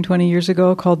 15, 20 years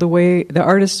ago called The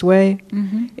Artist's Way.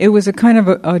 Mm-hmm. It was a kind of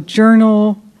a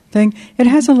journal thing. It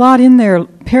has a lot in there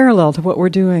parallel to what we're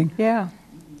doing. Yeah.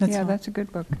 That's a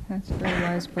good book. That's a very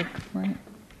wise book, right?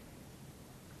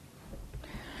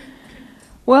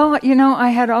 Well, you know, I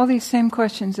had all these same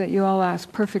questions that you all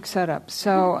asked. Perfect setup.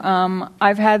 So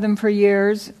I've had them for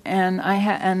years, and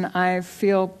I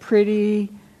feel pretty,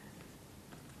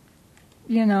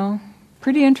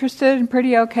 pretty interested and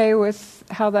pretty okay with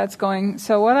how that's going.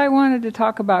 So what I wanted to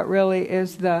talk about really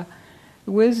is the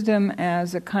wisdom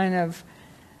as a kind of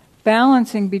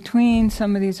balancing between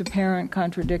some of these apparent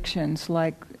contradictions,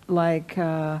 like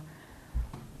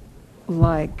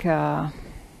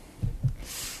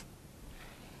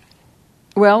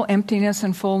emptiness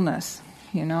and fullness.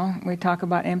 You know, we talk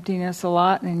about emptiness a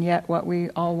lot, and yet what we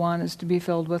all want is to be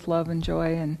filled with love and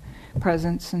joy and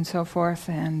presence and so forth,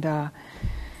 and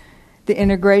the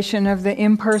integration of the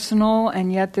impersonal,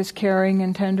 and yet this caring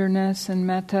and tenderness and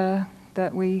metta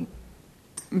that we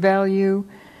value.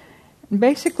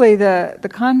 Basically, the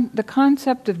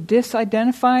concept of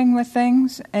disidentifying with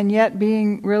things and yet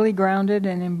being really grounded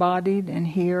and embodied and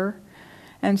here.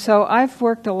 And so I've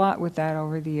worked a lot with that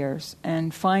over the years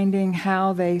and finding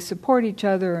how they support each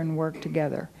other and work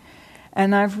together.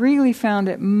 And I've really found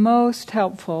it most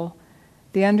helpful,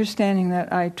 the understanding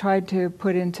that I tried to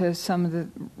put into some of the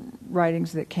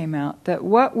writings that came out, that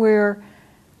what we're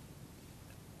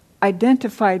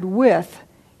identified with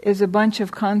is a bunch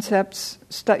of concepts.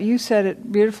 You said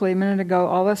it beautifully a minute ago,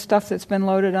 all the stuff that's been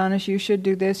loaded on us, you should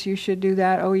do this, you should do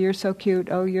that, oh, you're so cute,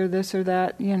 oh, you're this or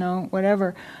that,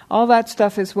 whatever. All that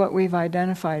stuff is what we've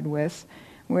identified with,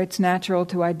 where it's natural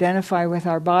to identify with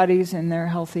our bodies in their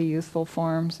healthy, youthful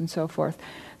forms and so forth.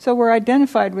 So we're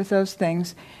identified with those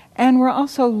things, and we're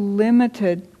also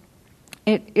limited.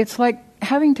 It's like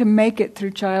having to make it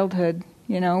through childhood,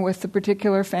 with the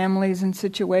particular families and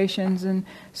situations and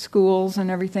schools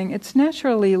and everything. It's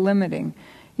naturally limiting.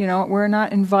 We're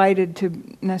not invited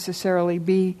to necessarily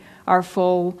be our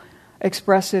full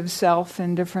expressive self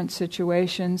in different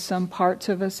situations. Some parts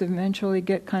of us eventually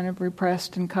get kind of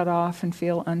repressed and cut off and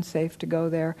feel unsafe to go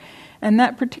there. And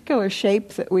that particular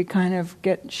shape that we kind of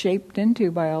get shaped into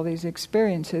by all these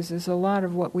experiences is a lot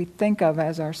of what we think of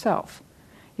as ourself.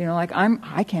 Like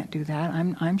I can't do that.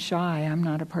 I'm shy. I'm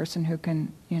not a person who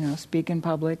can, speak in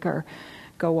public or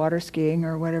go water skiing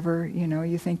or whatever,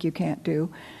 you think you can't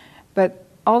do. But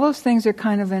all those things are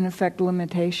kind of in effect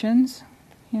limitations,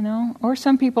 Or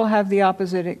some people have the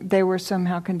opposite. They were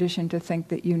somehow conditioned to think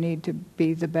that you need to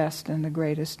be the best and the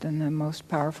greatest and the most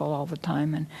powerful all the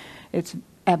time, and it's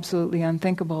absolutely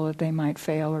unthinkable that they might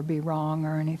fail or be wrong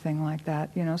or anything like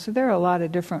that, So there are a lot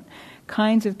of different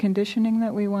kinds of conditioning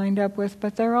that we wind up with,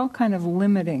 but they're all kind of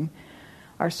limiting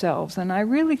ourselves. And I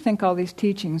really think all these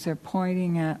teachings are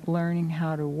pointing at learning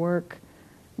how to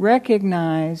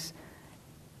recognize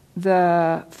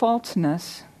the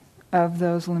falseness of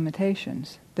those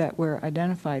limitations that we're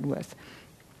identified with.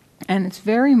 And it's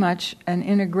very much an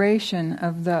integration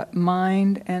of the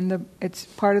mind and it's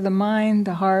part of the mind,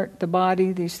 the heart, the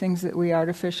body, these things that we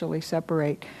artificially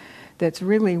separate. That's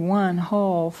really one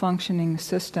whole functioning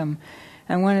system.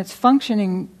 And when it's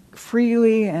functioning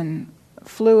freely and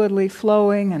fluidly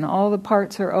flowing and all the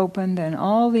parts are opened and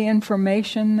all the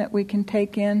information that we can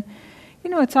take in,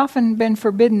 it's often been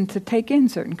forbidden to take in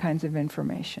certain kinds of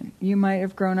information. You might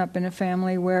have grown up in a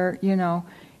family where,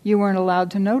 you weren't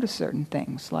allowed to notice certain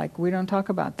things, like we don't talk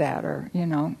about that, or,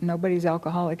 nobody's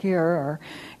alcoholic here, or,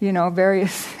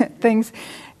 various things.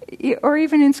 Or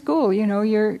even in school,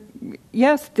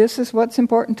 yes, this is what's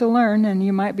important to learn, and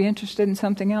you might be interested in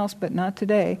something else, but not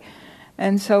today.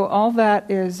 And so all that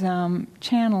is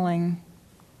channeling,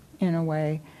 in a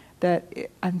way, that,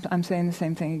 I'm saying the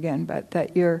same thing again, but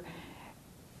that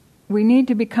we need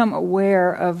to become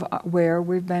aware of where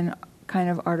we've been kind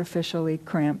of artificially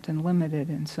cramped and limited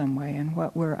in some way, and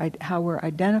how we're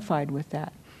identified with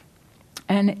that.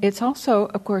 And it's also,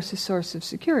 of course, a source of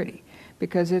security,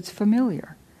 because it's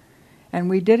familiar. And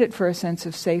we did it for a sense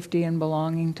of safety and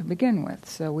belonging to begin with.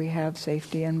 So we have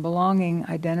safety and belonging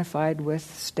identified with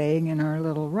staying in our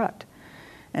little rut.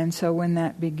 And so when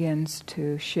that begins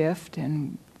to shift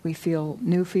and we feel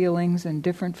new feelings and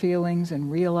different feelings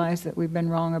and realize that we've been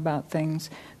wrong about things,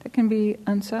 that can be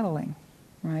unsettling,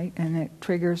 right? And it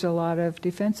triggers a lot of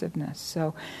defensiveness.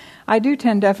 So I do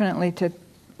tend definitely to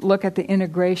look at the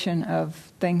integration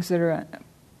of things that are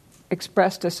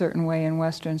expressed a certain way in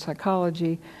Western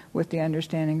psychology with the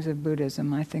understandings of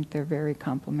Buddhism. I think they're very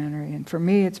complementary. And for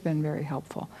me, it's been very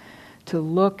helpful to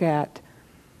look at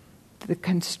the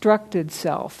constructed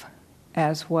self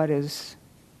as what is,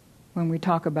 when we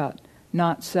talk about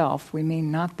not self, we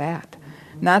mean not that.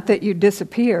 Not that you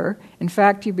disappear. In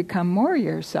fact, you become more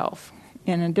yourself,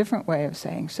 in a different way of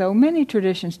saying. So many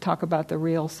traditions talk about the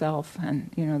real self and,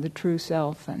 the true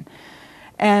self.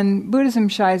 And Buddhism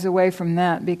shies away from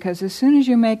that, because as soon as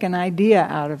you make an idea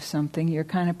out of something, you're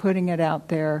kind of putting it out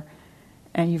there,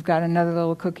 and you've got another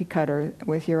little cookie cutter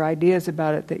with your ideas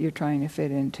about it that you're trying to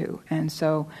fit into. And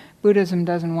so Buddhism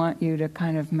doesn't want you to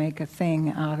kind of make a thing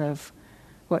out of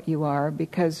what you are,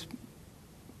 because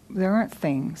there aren't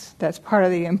things. That's part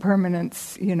of the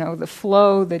impermanence, the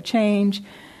flow, the change.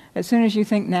 As soon as you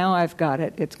think, now I've got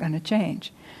it, it's going to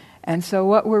change. And so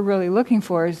what we're really looking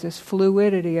for is this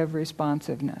fluidity of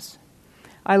responsiveness.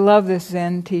 I love this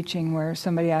Zen teaching where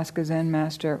somebody asked a Zen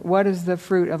master, what is the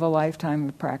fruit of a lifetime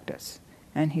of practice?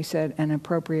 And he said, an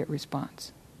appropriate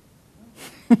response.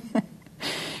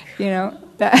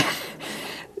 That,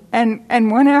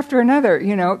 and one after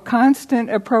another,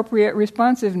 constant appropriate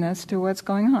responsiveness to what's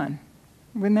going on.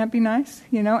 Wouldn't that be nice?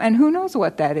 And who knows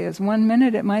what that is? 1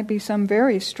 minute it might be some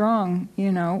very strong,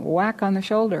 whack on the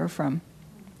shoulder from,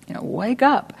 wake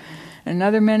up.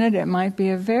 Another minute it might be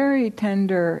a very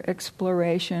tender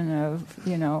exploration of,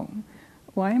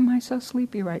 why am I so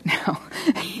sleepy right now?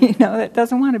 That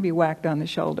doesn't want to be whacked on the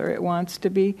shoulder. It wants to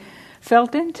be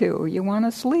felt into. You want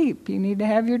to sleep. You need to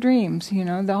have your dreams.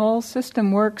 The whole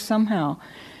system works somehow.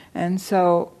 And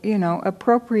so,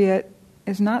 appropriate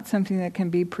is not something that can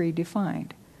be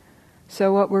predefined.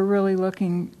 So what we're really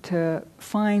looking to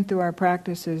find through our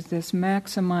practice is this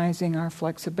maximizing our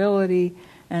flexibility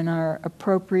and our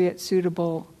appropriate,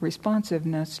 suitable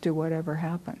responsiveness to whatever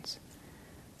happens.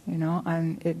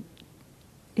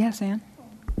 Yes, Anne?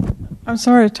 I'm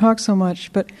sorry to talk so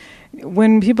much, but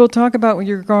when people talk about when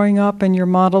you're growing up and you're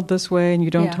modeled this way and you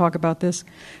don't talk about this,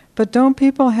 but don't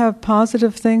people have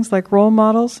positive things like role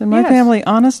models? In my family,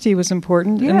 honesty was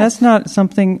important, and that's not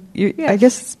something, I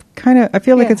guess, I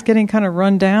feel like Yeah. it's getting kind of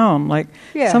run down. Like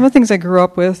Yeah. some of the things I grew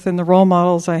up with and the role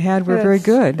models I had were very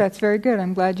good. That's very good.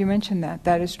 I'm glad you mentioned that.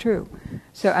 That is true.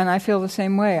 So, and I feel the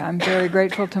same way. I'm very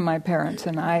grateful to my parents,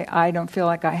 and I don't feel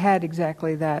like I had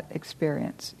exactly that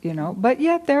experience, But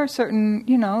yet there are certain,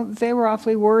 they were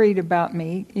awfully worried about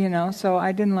me, so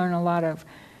I didn't learn a lot of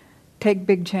take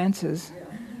big chances.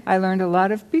 I learned a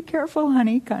lot of be careful,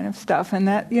 honey, kind of stuff, and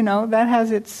that, that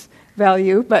has its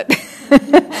value, but...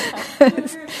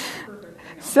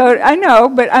 So I know,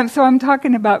 but I'm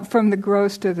talking about from the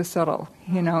gross to the subtle.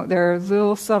 There are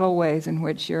little subtle ways in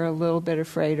which you're a little bit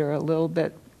afraid or a little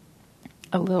bit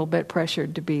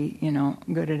pressured to be,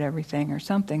 good at everything or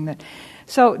something that.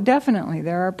 So definitely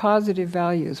there are positive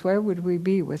values. Where would we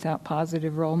be without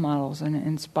positive role models and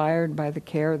inspired by the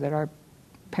care that our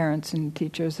parents and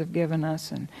teachers have given us?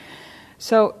 And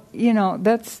so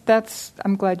that's.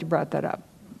 I'm glad you brought that up.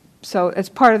 So it's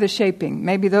part of the shaping.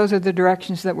 Maybe those are the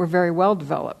directions that were very well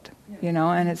developed,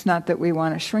 and it's not that we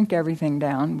want to shrink everything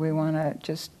down. We want to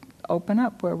just open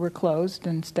up where we're closed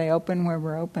and stay open where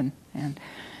we're open.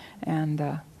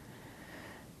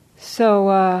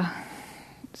 So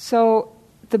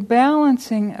the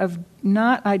balancing of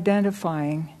not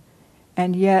identifying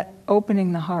and yet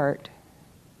opening the heart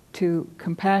to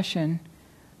compassion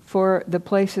for the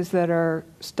places that are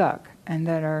stuck and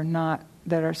that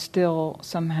are still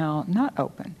somehow not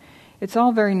open. It's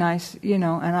all very nice, and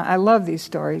I love these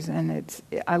stories, and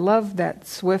I love that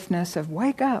swiftness of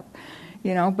wake up,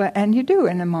 and you do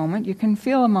in a moment. You can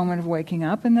feel a moment of waking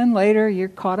up, and then later you're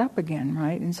caught up again,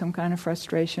 right, in some kind of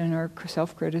frustration or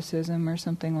self-criticism or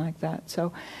something like that.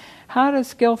 So how to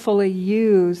skillfully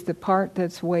use the part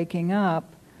that's waking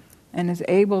up and is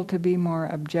able to be more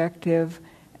objective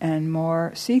and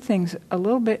more see things a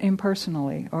little bit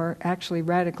impersonally, or actually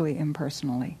radically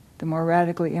impersonally. The more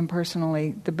radically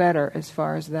impersonally, the better as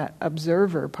far as that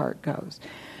observer part goes.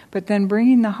 But then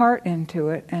bringing the heart into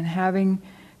it and having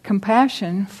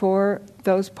compassion for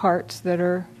those parts that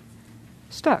are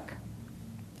stuck.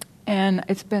 And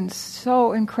it's been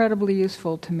so incredibly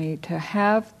useful to me to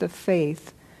have the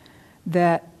faith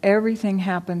that everything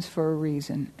happens for a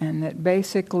reason, and that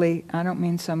basically, I don't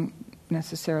mean some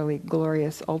necessarily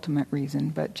glorious ultimate reason,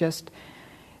 but just,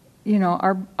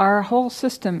 our whole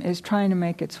system is trying to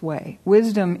make its way.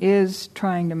 Wisdom is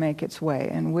trying to make its way,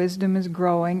 and wisdom is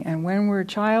growing, and when we're a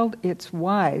child, it's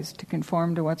wise to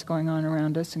conform to what's going on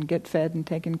around us and get fed and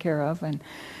taken care of and,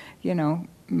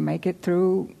 make it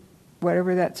through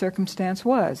whatever that circumstance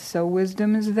was. So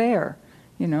wisdom is there,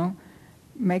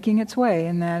 making its way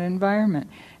in that environment.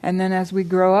 And then as we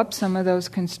grow up, some of those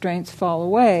constraints fall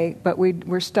away, but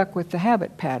we're stuck with the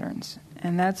habit patterns.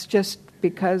 And that's just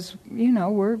because,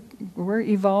 we're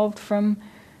evolved from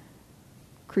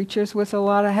creatures with a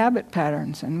lot of habit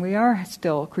patterns, and we are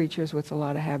still creatures with a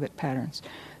lot of habit patterns.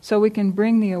 So we can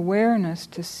bring the awareness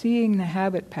to seeing the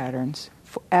habit patterns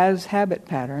as habit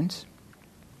patterns.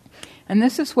 And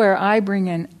this is where I bring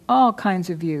in all kinds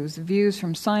of views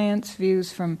from science,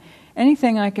 views from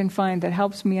anything I can find that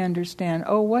helps me understand,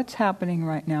 what's happening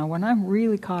right now when I'm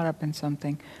really caught up in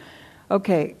something.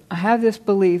 Okay, I have this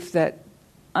belief that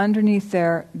underneath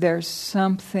there's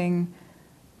something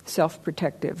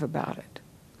self-protective about it.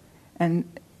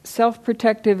 And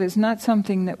self-protective is not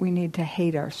something that we need to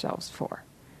hate ourselves for.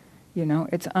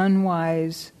 It's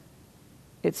unwise,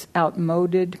 it's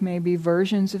outmoded, maybe,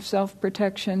 versions of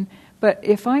self-protection. But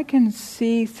if I can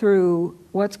see through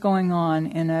what's going on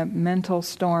in a mental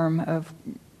storm of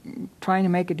trying to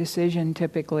make a decision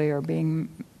typically, or being,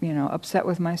 upset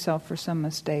with myself for some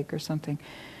mistake or something,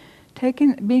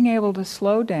 being able to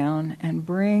slow down and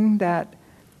bring that,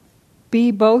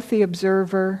 be both the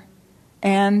observer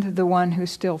and the one who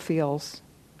still feels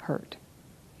hurt.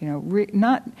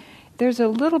 There's a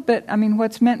little bit,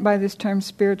 what's meant by this term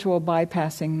spiritual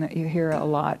bypassing that you hear a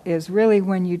lot is really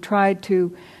when you try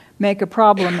to make a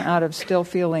problem out of still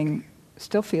feeling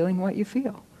what you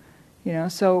feel.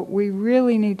 So we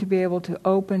really need to be able to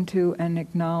open to and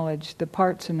acknowledge the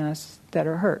parts in us that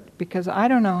are hurt. Because I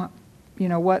don't know,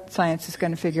 what science is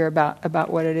going to figure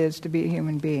about what it is to be a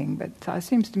human being. But it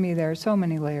seems to me there are so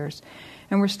many layers.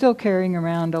 And we're still carrying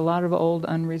around a lot of old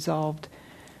unresolved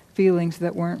feelings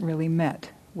that weren't really met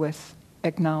with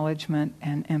acknowledgement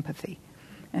and empathy.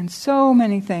 And so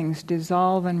many things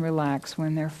dissolve and relax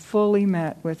when they're fully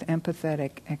met with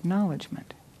empathetic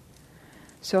acknowledgement.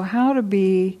 So how to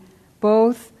be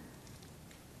both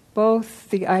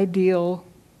the ideal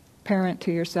parent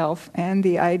to yourself and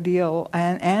the ideal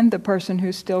and the person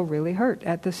who's still really hurt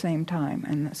at the same time.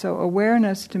 And so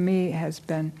awareness to me has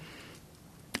been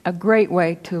a great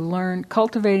way to learn,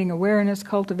 cultivating awareness,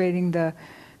 cultivating the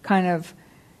kind of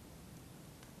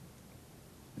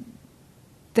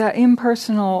the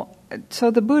impersonal.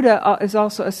 So the Buddha is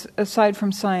also, aside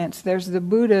from science, there's the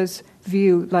Buddha's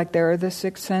view, like there are the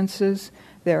 6 senses,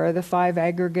 there are the 5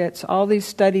 aggregates, all these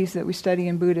studies that we study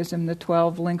in Buddhism, the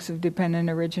 12 links of dependent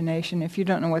origination. If you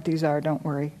don't know what these are, don't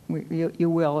worry. You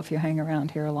will if you hang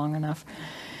around here long enough.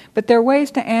 But there are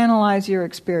ways to analyze your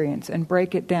experience and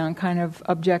break it down kind of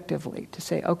objectively, to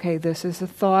say, okay, this is a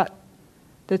thought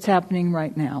that's happening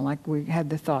right now, like we had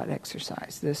the thought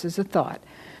exercise. This is a thought.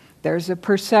 There's a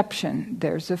perception,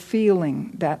 there's a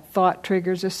feeling. That thought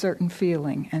triggers a certain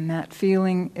feeling, and that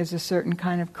feeling is a certain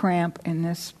kind of cramp in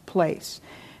this place.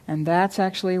 And that's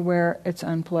actually where it's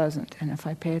unpleasant. And if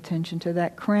I pay attention to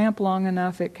that cramp long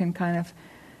enough, it can kind of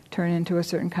turn into a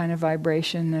certain kind of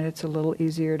vibration that it's a little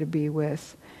easier to be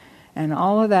with. And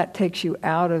all of that takes you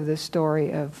out of the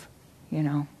story of,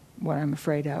 what I'm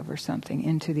afraid of or something,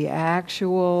 into the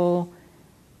actual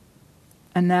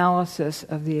analysis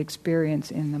of the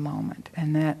experience in the moment.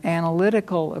 And that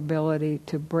analytical ability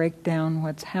to break down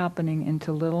what's happening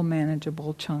into little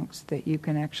manageable chunks that you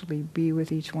can actually be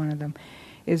with each one of them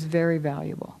is very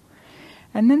valuable.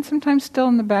 And then sometimes still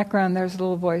in the background there's a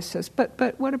little voice that says,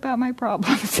 but what about my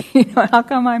problems? How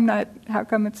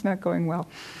come it's not going well?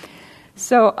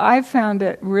 So I found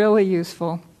it really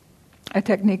useful, a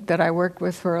technique that I worked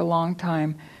with for a long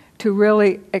time, to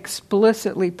really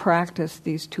explicitly practice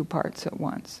these 2 parts at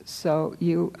once. So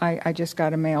I just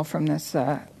got a mail from this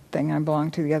thing I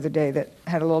belonged to the other day that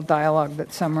had a little dialogue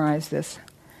that summarized this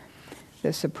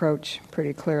approach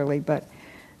pretty clearly. But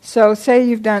so say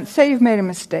you've made a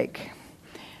mistake,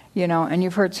 and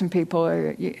you've hurt some people,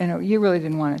 or you really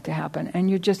didn't want it to happen, and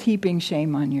you're just heaping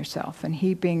shame on yourself and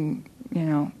heaping,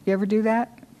 you ever do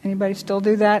that? Anybody still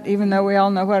do that? Even though we all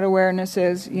know what awareness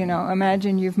is,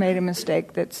 imagine you've made a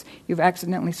mistake you've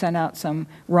accidentally sent out some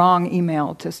wrong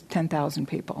email to 10,000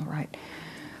 people, right?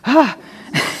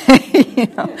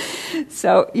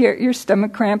 So your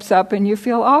stomach cramps up and you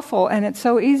feel awful, and it's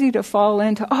so easy to fall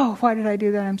into, oh, why did I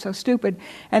do that? I'm so stupid.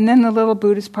 And then the little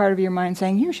Buddhist part of your mind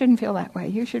saying, you shouldn't feel that way.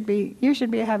 You should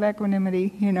have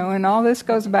equanimity, and all this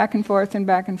goes back and forth and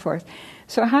back and forth.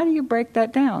 So how do you break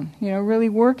that down? Really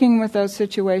working with those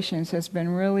situations has been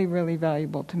really, really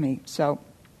valuable to me. So,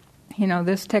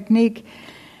 this technique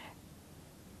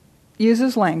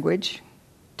uses language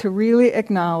to really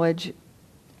acknowledge,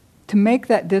 to make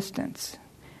that distance,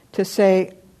 to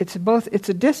say it's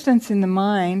a distance in the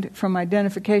mind from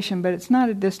identification, but it's not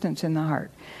a distance in the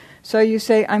heart. So you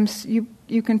say,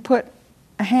 you can put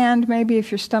a hand, maybe if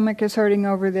your stomach is hurting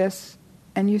over this,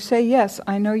 and you say, yes,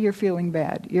 I know you're feeling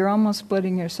bad. You're almost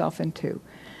splitting yourself in 2.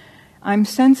 I'm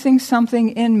sensing something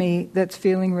in me that's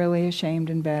feeling really ashamed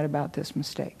and bad about this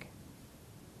mistake.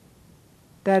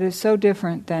 That is so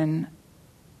different than,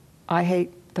 I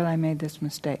hate that I made this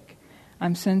mistake.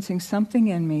 I'm sensing something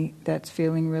in me that's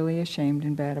feeling really ashamed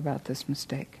and bad about this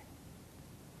mistake.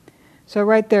 So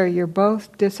right there, you're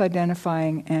both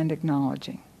disidentifying and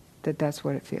acknowledging that that's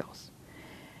what it feels.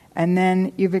 And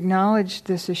then you've acknowledged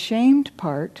this ashamed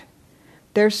part.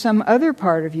 There's some other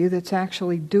part of you that's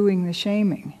actually doing the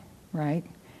shaming, right?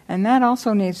 And that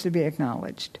also needs to be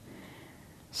acknowledged.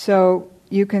 So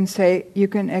you can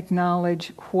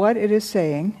acknowledge what it is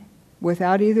saying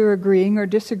without either agreeing or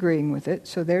disagreeing with it.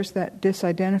 So there's that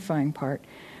disidentifying part.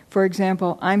 For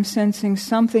example, I'm sensing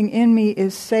something in me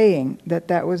is saying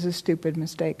that was a stupid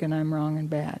mistake and I'm wrong and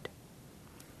bad.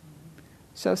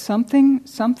 So something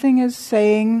is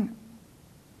saying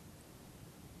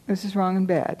this is wrong and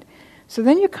bad. So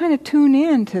then you kind of tune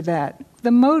in to that,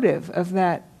 the motive of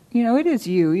that. It is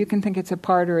you. You can think it's a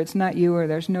part or it's not you or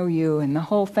there's no you. And the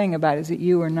whole thing about is it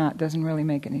you or not doesn't really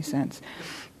make any sense.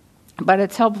 But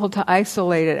it's helpful to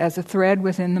isolate it as a thread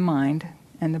within the mind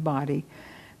and the body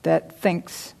that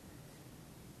thinks,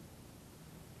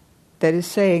 that is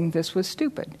saying this was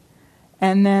stupid.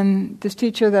 And then this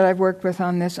teacher that I've worked with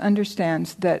on this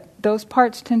understands that those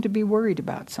parts tend to be worried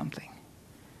about something.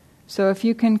 So if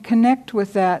you can connect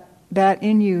with that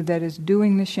in you that is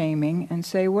doing the shaming and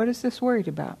say, what is this worried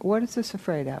about? What is this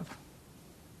afraid of?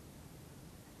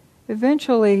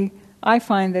 Eventually, I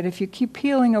find that if you keep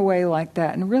peeling away like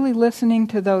that and really listening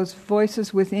to those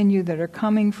voices within you that are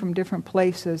coming from different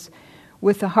places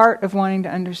with the heart of wanting to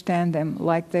understand them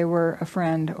like they were a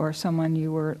friend or someone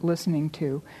you were listening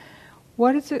to,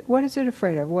 what is it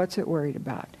afraid of? What's it worried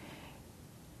about?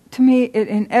 To me, it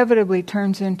inevitably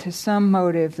turns into some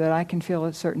motive that I can feel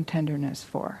a certain tenderness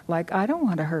for. Like, I don't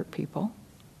want to hurt people,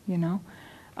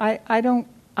 I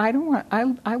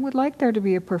would like there to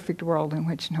be a perfect world in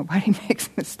which nobody makes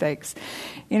mistakes.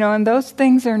 And those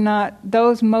things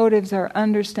those motives are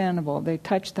understandable. They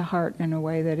touch the heart in a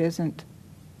way that isn't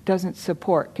doesn't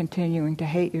support continuing to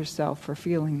hate yourself for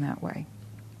feeling that way.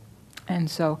 And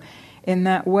so in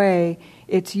that way,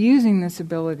 it's using this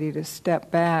ability to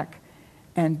step back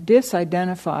and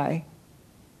disidentify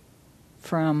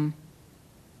from,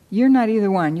 you're not either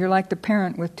one. You're like the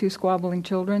parent with two squabbling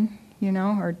children,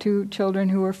 or two children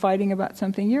who are fighting about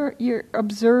something.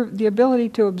 The ability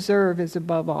to observe is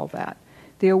above all that.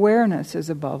 The awareness is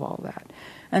above all that.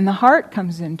 And the heart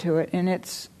comes into it in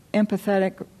its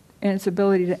empathetic, in its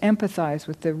ability to empathize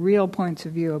with the real points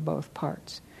of view of both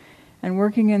parts. And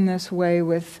working in this way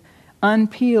with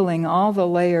unpeeling all the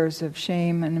layers of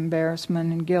shame and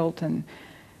embarrassment and guilt and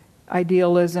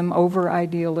idealism,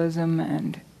 over-idealism,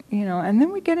 and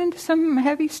then we get into some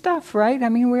heavy stuff, right? I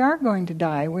mean, we are going to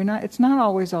die. It's not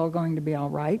always all going to be all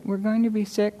right. We're going to be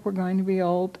sick. We're going to be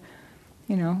old.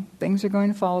 Things are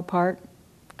going to fall apart.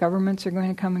 Governments are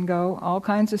going to come and go. All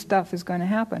kinds of stuff is going to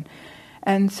happen.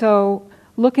 And so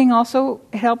looking also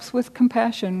helps with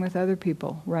compassion with other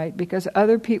people, right? Because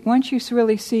once you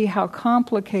really see how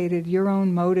complicated your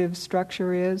own motive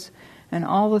structure is and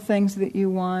all the things that you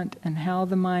want and how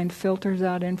the mind filters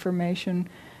out information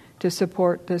to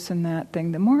support this and that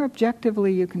thing, the more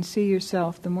objectively you can see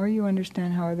yourself, the more you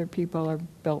understand how other people are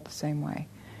built the same way.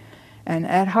 And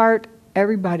at heart,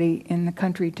 everybody in the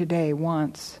country today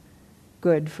wants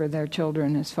good for their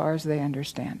children as far as they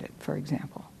understand it, for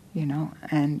example,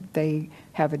 and they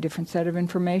have a different set of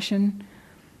information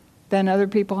than other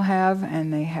people have,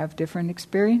 and they have different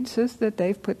experiences that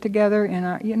they've put together in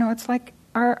it's like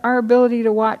our ability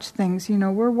to watch things,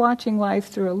 we're watching life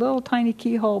through a little tiny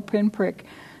keyhole pinprick,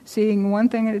 seeing one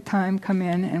thing at a time come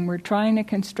in, and we're trying to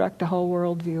construct a whole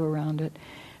worldview around it.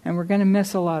 And we're going to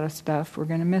miss a lot of stuff. We're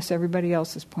going to miss everybody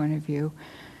else's point of view.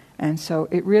 And so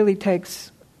it really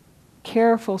takes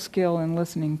careful skill in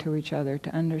listening to each other to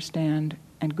understand,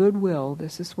 and goodwill.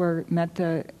 This is where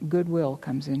metta goodwill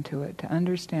comes into it, to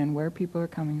understand where people are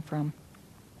coming from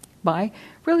by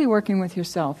really working with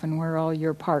yourself and where all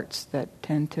your parts that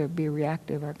tend to be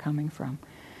reactive are coming from.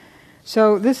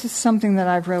 So this is something that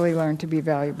I've really learned to be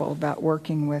valuable about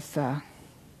working with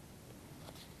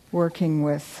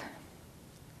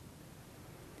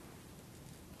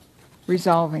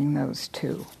resolving those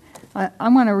two. I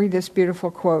want to read this beautiful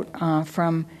quote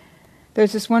from,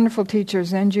 there's this wonderful teacher,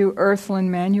 Zenju Earthlyn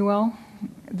Manuel,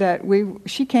 that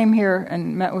she came here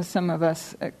and met with some of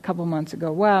us a couple months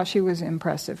ago. Wow, she was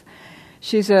impressive.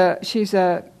 She's a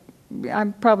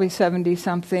I'm probably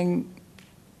 70-something,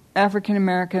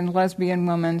 African-American lesbian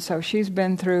woman, so she's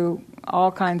been through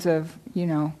all kinds of,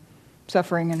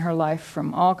 suffering in her life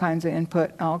from all kinds of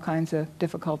input, all kinds of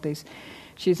difficulties.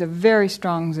 She's a very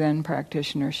strong Zen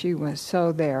practitioner. She was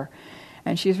so there.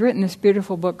 And she's written this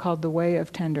beautiful book called The Way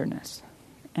of Tenderness.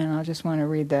 And I just want to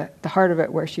read the heart of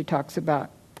it where she talks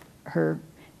about her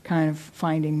kind of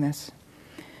finding this.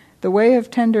 The way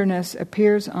of tenderness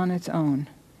appears on its own.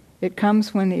 It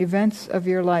comes when the events of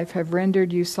your life have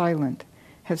rendered you silent,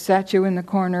 have sat you in the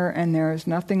corner, and there is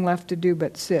nothing left to do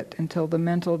but sit until the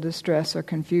mental distress or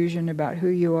confusion about who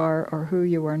you are or who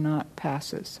you are not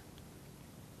passes.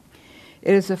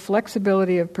 It is a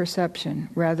flexibility of perception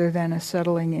rather than a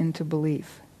settling into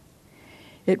belief.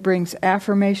 It brings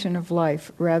affirmation of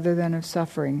life rather than of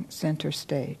suffering center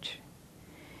stage.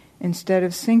 Instead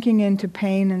of sinking into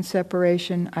pain and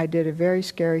separation, I did a very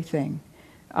scary thing.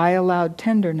 I allowed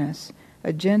tenderness,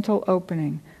 a gentle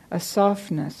opening, a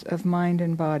softness of mind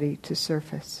and body to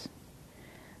surface.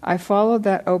 I followed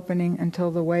that opening until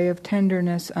the way of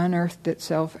tenderness unearthed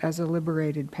itself as a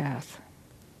liberated path.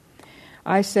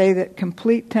 I say that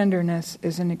complete tenderness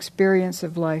is an experience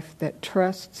of life that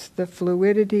trusts the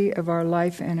fluidity of our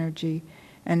life energy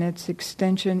and its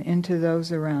extension into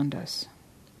those around us.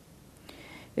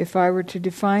 If I were to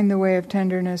define the way of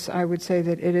tenderness, I would say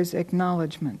that it is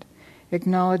acknowledgement,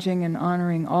 acknowledging and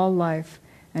honoring all life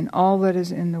and all that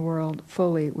is in the world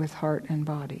fully with heart and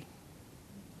body.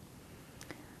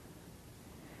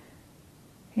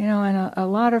 And a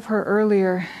lot of her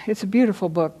earlier, it's a beautiful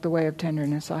book, The Way of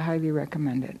Tenderness. I highly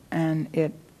recommend it. And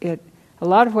a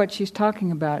lot of what she's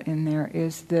talking about in there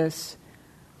is this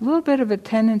little bit of a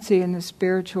tendency in the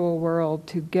spiritual world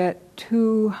to get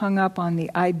too hung up on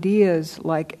the ideas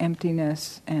like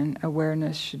emptiness and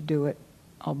awareness should do it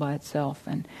all by itself,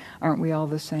 and aren't we all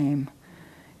the same?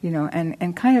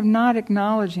 And kind of not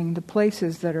acknowledging the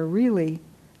places that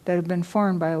have been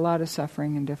formed by a lot of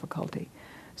suffering and difficulty.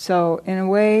 So in a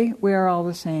way, we are all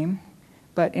the same,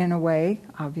 but in a way,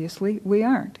 obviously, we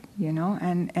aren't,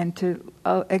 and to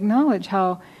acknowledge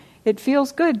how it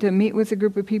feels good to meet with a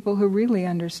group of people who really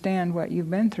understand what you've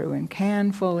been through and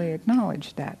can fully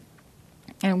acknowledge that.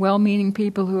 And well-meaning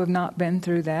people who have not been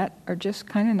through that are just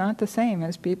kind of not the same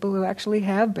as people who actually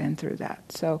have been through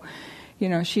that. So,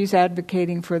 she's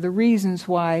advocating for the reasons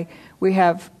why we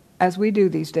have, as we do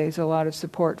these days, a lot of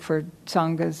support for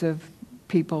sanghas of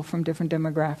people from different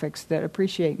demographics that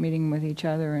appreciate meeting with each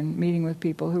other and meeting with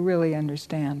people who really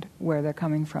understand where they're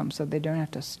coming from, so they don't have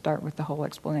to start with the whole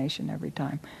explanation every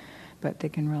time, but they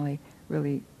can really,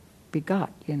 really be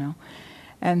got,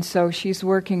 And so she's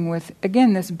working with,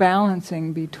 again, this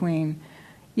balancing between,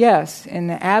 yes, in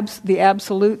the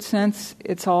absolute sense,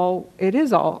 it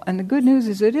is all, and the good news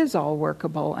is it is all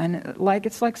workable, and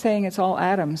it's like saying it's all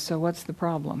atoms, so what's the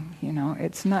problem?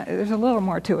 It's not. There's a little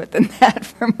more to it than that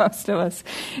for most of us.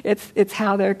 It's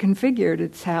how they're configured.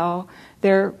 It's how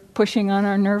they're pushing on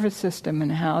our nervous system,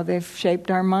 and how they've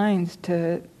shaped our minds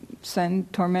to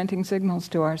send tormenting signals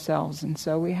to ourselves. And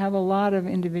so we have a lot of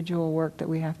individual work that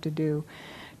we have to do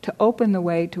to open the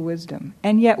way to wisdom.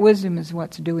 And yet wisdom is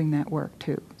what's doing that work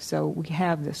too. So we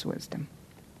have this wisdom.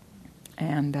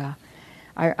 And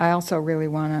I also really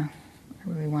want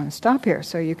to stop here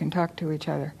so you can talk to each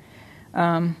other.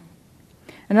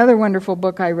 Another wonderful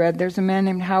book I read, there's a man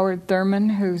named Howard Thurman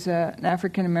who's an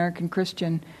African-American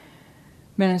Christian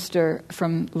minister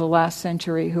from the last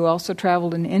century who also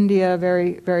traveled in India,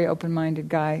 very, very open-minded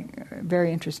guy,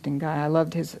 very interesting guy. I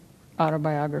loved his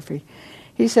autobiography.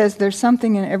 He says, there's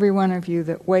something in every one of you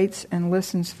that waits and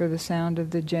listens for the sound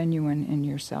of the genuine in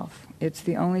yourself. It's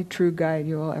the only true guide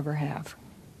you will ever have.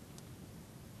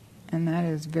 And that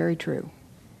is very true.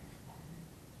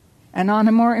 And on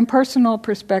a more impersonal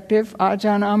perspective,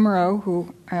 Ajahn Amaro,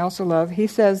 who I also love, he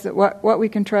says that what we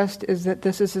can trust is that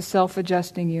this is a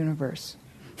self-adjusting universe.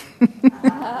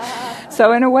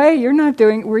 So in a way, you're not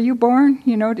doing, were you born?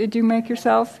 Did you make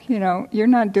yourself? You're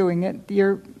not doing it.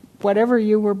 Whatever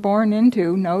you were born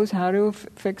into knows how to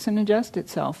fix and adjust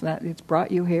itself. That it's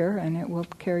brought you here and it will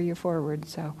carry you forward.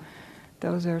 So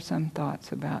those are some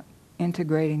thoughts about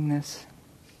integrating this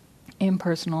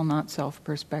impersonal, not self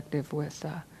perspective with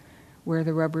where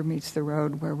the rubber meets the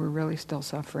road, where we're really still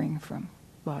suffering from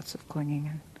lots of clinging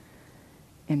and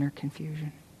inner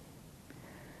confusion.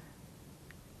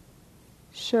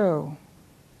 So,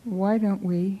 why don't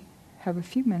we have a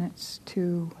few minutes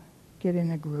to get in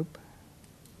a group?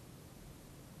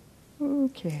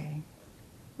 Okay.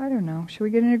 I don't know. Should we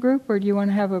get in a group, or do you want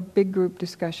to have a big group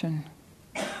discussion?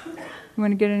 You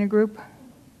want to get in a group?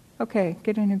 Okay,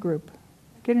 get in a group.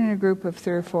 Get in a group of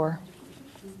 3 or 4.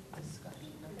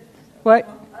 What?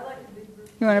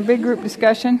 You want a big group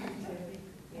discussion?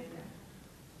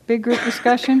 Big group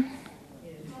discussion?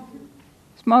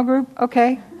 Small group?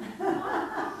 Okay.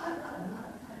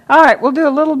 All right, we'll do a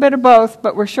little bit of both,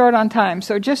 but we're short on time.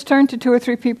 So just turn to 2 or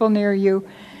 3 people near you.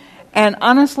 And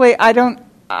honestly, I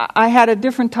had a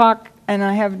different talk and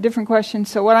I have different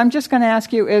questions. So what I'm just going to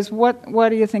ask you is, what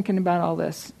are you thinking about all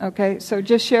this? Okay, so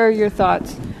just share your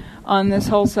thoughts on this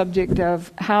whole subject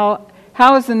of how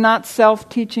is the not self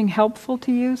teaching helpful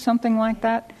to you? Something like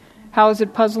that. How is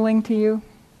it puzzling to you?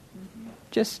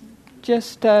 Just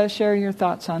share your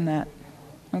thoughts on that.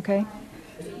 Okay.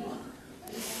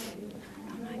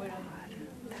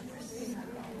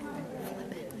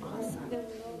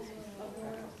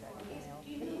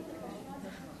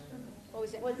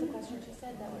 What's the question she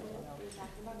said? That was what we were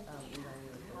talking about?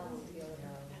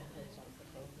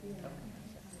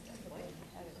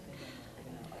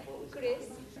 Chris?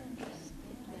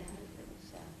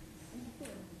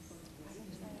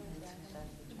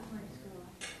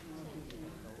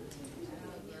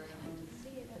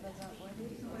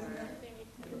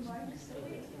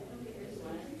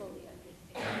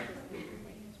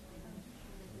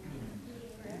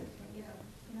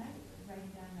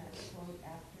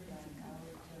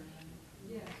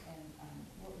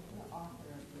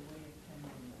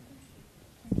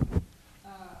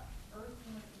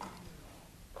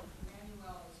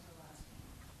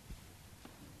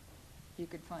 You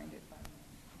could find it by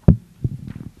name.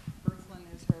 Earthlyn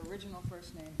is her original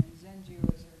first name, and Zenju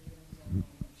is her given Zen name.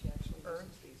 She actually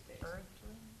uses these days.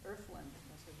 Earthlyn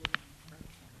is her given name.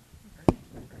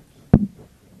 Arthlyn.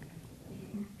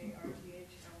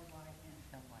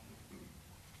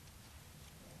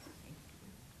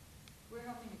 We're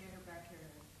hoping to get her back here to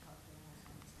talk to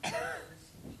her husband.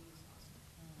 She's awesome.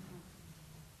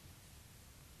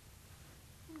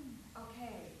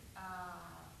 Okay.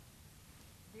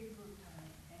 Big group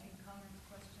time. Any comments,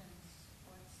 questions?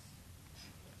 What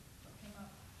came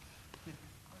up?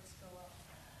 Let's go up.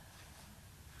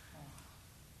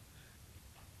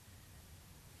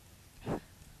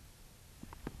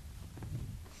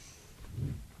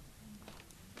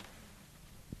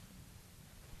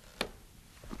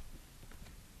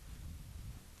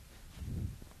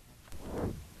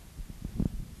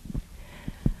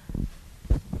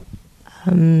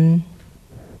 I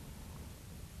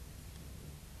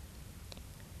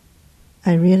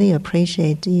really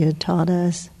appreciate you taught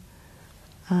us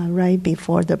right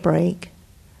before the break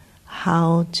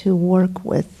how to work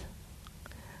with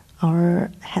our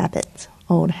habits,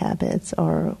 old habits,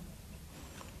 or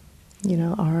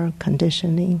our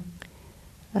conditioning.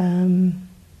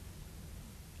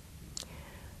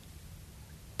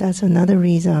 That's another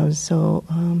reason I was so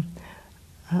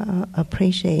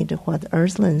appreciate what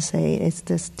Earthland say. It's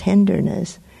this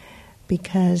tenderness,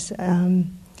 because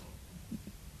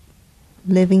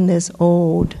living this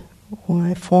old, when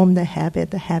I form the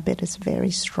habit is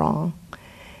very strong.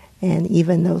 And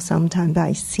even though sometimes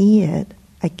I see it,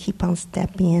 I keep on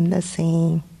stepping in the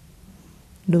same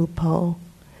loophole.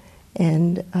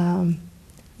 And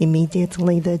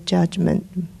immediately the judgment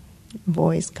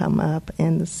voice come up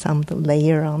and some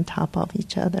layer on top of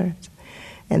each other.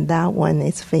 And that one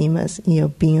is famous,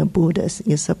 being a Buddhist,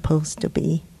 you're supposed to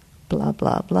be blah,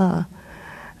 blah, blah.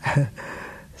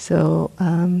 So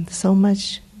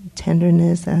much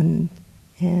tenderness and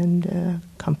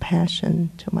compassion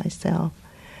to myself.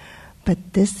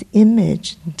 But this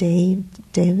image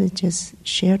David just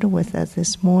shared with us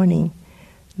this morning,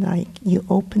 like you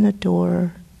open a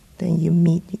door, then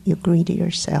you greet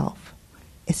yourself.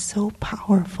 It's so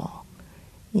powerful,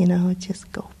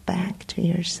 just go back to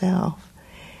yourself.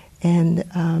 And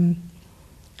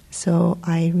so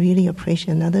I really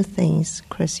appreciate another things,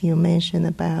 Chris, you mentioned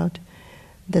about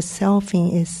the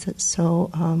selfing is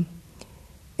so,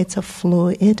 it's a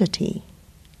fluidity.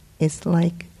 It's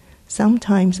like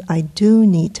sometimes I do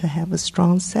need to have a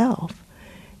strong self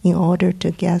in order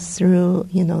to get through,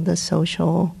 the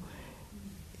social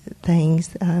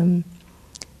things.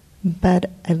 But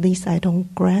at least I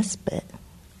don't grasp it.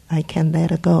 I can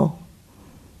let it go.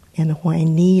 And when I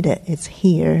need it, it's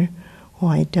here,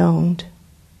 or I don't.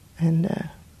 And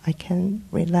I can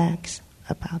relax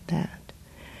about that.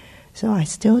 So I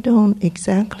still don't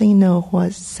exactly know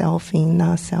what selfing,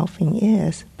 not selfing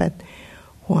is, but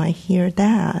when I hear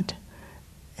that,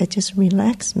 it just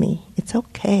relaxes me. It's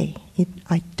okay.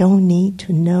 I don't need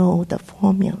to know the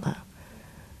formula.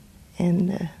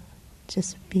 And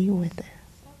just be with it.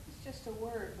 Self is just a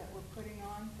word that we're putting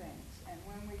on things. And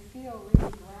when we feel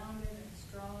really grounded and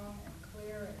strong and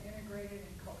clear and integrated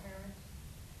and coherent,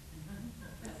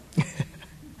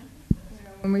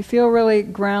 when we feel really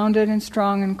grounded and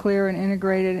strong and clear and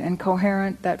integrated and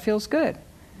coherent, that feels good.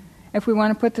 If we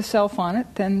want to put the self on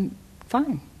it, then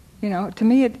fine. To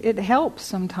me it helps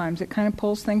sometimes. It kind of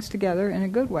pulls things together in a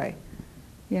good way.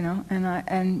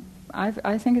 And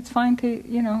I think it's fine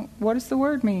to, what does the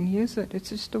word mean? Use it. It's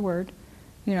just a word.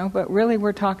 But really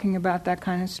we're talking about that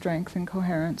kind of strength and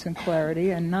coherence and clarity,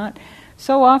 and not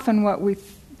so often what we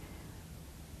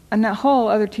and that whole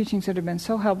other teachings that have been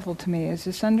so helpful to me is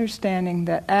this understanding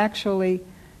that actually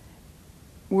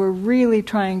we're really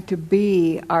trying to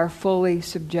be our fully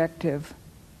subjective,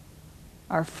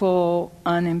 our full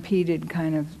unimpeded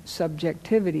kind of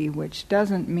subjectivity, which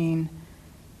doesn't mean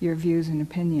your views and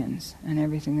opinions and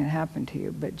everything that happened to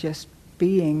you, but just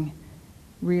being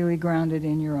really grounded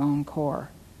in your own core.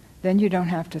 Then you don't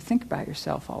have to think about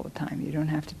yourself all the time. You don't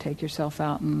have to take yourself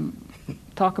out and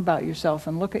talk about yourself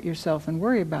and look at yourself and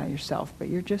worry about yourself, but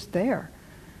you're just there,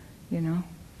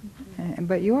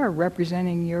 But you are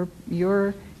representing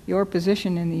your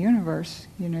position in the universe.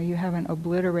 You haven't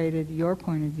obliterated your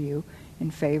point of view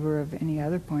in favor of any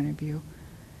other point of view.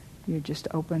 You're just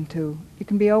you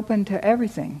can be open to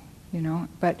everything,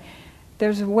 But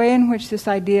there's a way in which this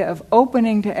idea of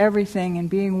opening to everything and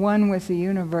being one with the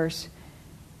universe,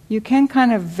 you can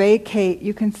kind of vacate,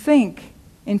 you can think,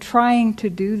 in trying to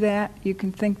do that, you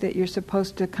can think that you're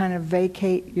supposed to kind of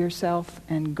vacate yourself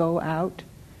and go out.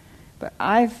 But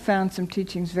I've found some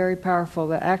teachings very powerful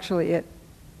that actually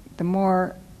the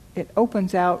more it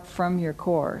opens out from your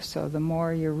core, so the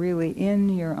more you're really in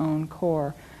your own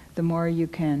core, the more you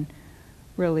can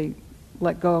really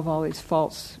let go of all these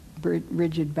false,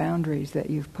 rigid boundaries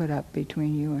that you've put up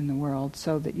between you and the world,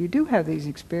 so that you do have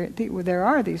these there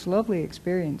are these lovely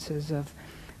experiences of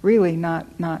really not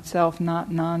self,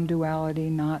 not non-duality,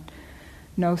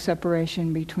 no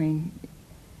separation between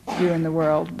you and the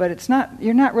world. But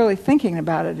you're not really thinking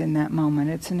about it in that moment.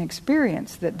 It's an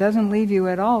experience that doesn't leave you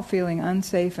at all feeling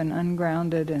unsafe and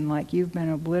ungrounded and like you've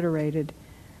been obliterated.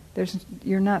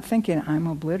 You're not thinking, I'm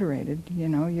obliterated,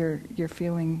 you're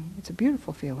feeling, it's a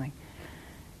beautiful feeling.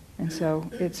 And so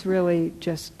it's really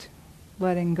just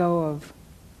letting go of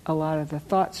a lot of the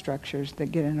thought structures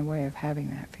that get in the way of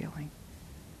having that feeling.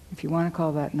 If you want to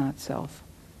call that not self,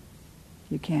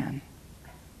 you can.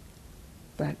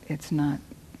 But it's not,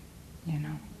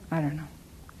 I don't know.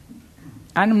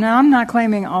 I'm not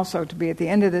claiming also to be at the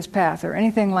end of this path or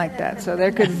anything like that. So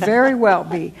there could very well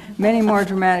be many more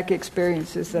dramatic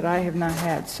experiences that I have not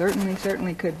had.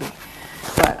 Certainly could be.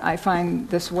 But I find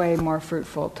this way more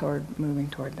fruitful toward moving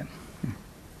toward them.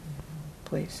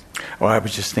 Please. Well, I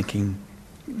was just thinking,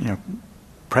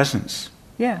 presence.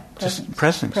 Yeah, just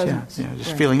presence. Yeah,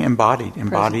 just right. feeling embodied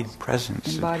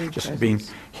presence. Embodied just presence. Being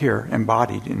here,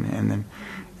 embodied, and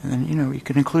then you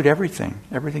can include everything.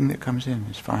 Everything that comes in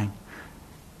is fine.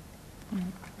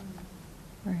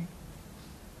 Right.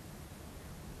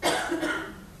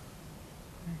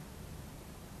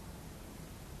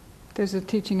 There's a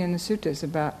teaching in the suttas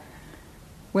about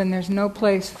when there's no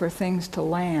place for things to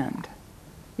land.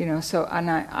 So and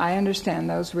I understand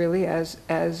those really as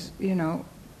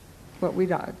what we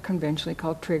conventionally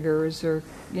call triggers or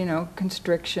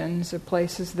constrictions or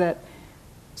places that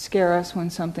scare us when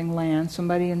something lands.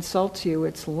 Somebody insults you,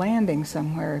 it's landing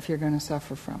somewhere if you're going to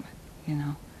suffer from it,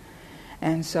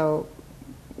 And so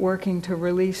working to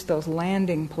release those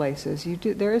landing places,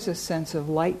 there is a sense of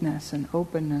lightness and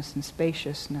openness and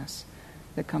spaciousness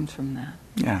that comes from that.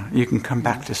 Yeah, you can come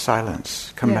back to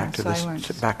silence. Back to silence.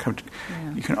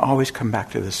 You can always come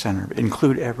back to the center.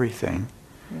 Include everything,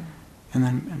 and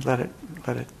then let it.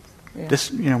 Yeah.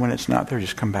 This, when it's not there,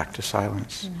 just come back to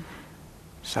silence. Yeah.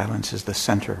 Silence is the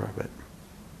center of it.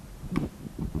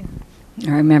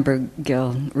 I remember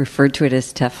Gil referred to it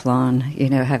as Teflon,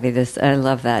 having this, I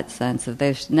love that sense of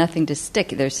there's nothing to stick.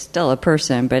 There's still a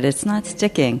person, but it's not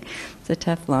sticking. It's a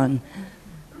Teflon.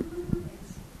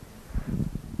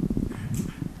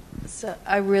 So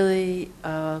I really,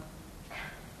 I'm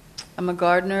a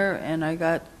gardener, and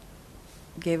I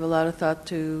gave a lot of thought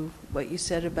to what you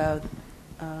said about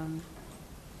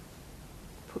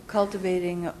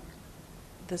cultivating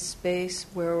the space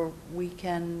where we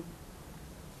can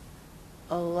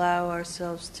allow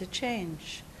ourselves to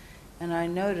change. And I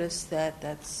noticed that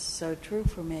that's so true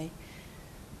for me.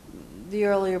 The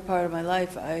earlier part of my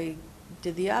life, I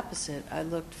did the opposite. I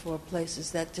looked for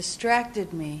places that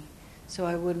distracted me so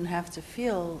I wouldn't have to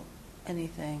feel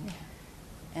anything.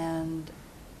 And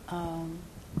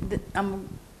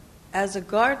as a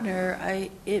gardener,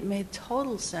 it made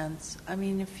total sense. I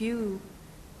mean,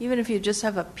 even if you just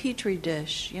have a petri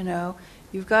dish,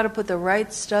 you've got to put the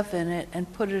right stuff in it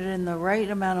and put it in the right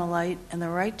amount of light and the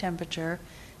right temperature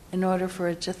in order for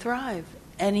it to thrive.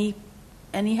 Any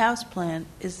house plant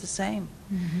is the same.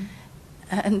 Mm-hmm.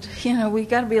 And, we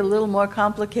got to be a little more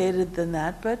complicated than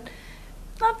that, but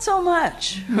not so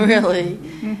much, really.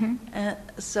 Mm-hmm.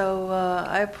 So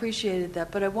I appreciated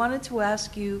that. But I wanted to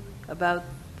ask you about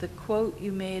the quote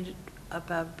you made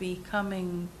about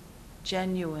becoming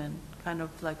genuine, kind of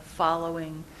like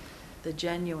following the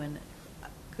genuine.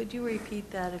 Could you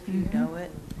repeat that if you know it?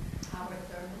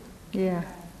 Yeah.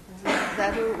 Is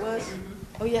that who it was?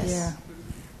 Oh, yes. Yeah.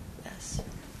 Yes.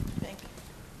 Thank you.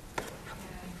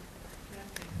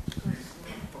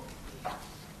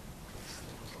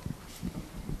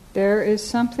 There is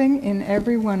something in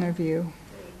every one of you.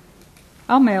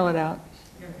 I'll mail it out.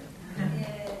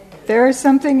 There is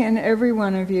something in every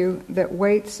one of you that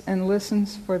waits and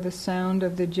listens for the sound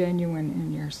of the genuine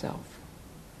in yourself.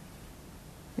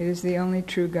 It is the only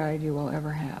true guide you will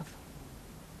ever have.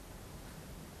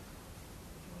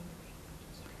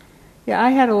 Yeah, I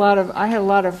had a lot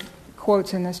of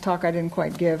quotes in this talk I didn't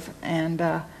quite give, and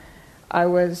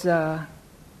I've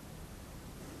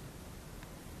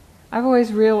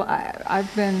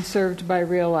been served by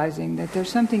realizing that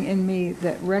there's something in me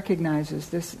that recognizes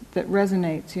this, that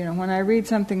resonates. When I read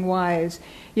something wise,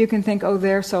 you can think, oh,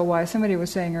 they're so wise. Somebody was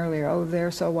saying earlier, oh,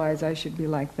 they're so wise, I should be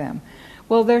like them.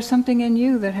 Well, there's something in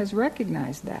you that has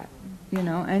recognized that,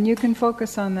 and you can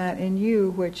focus on that in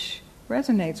you, which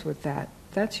resonates with that.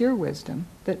 That's your wisdom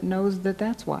that knows that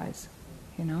that's wise,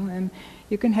 and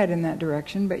you can head in that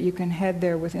direction, but you can head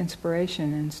there with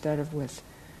inspiration instead of with,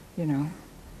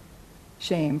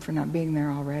 shame for not being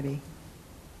there already.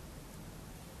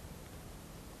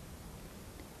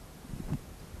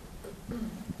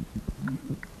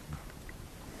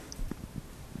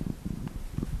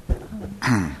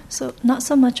 So not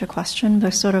so much a question,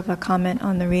 but sort of a comment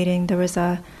on the reading. There was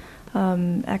a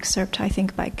excerpt, I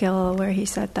think, by Gil, where he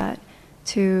said that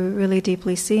to really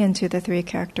deeply see into the three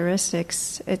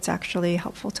characteristics, it's actually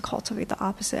helpful to cultivate the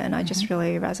opposite. And I just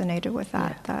really resonated with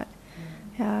that.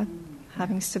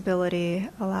 Having stability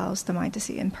allows the mind to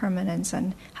see impermanence,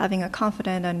 and having a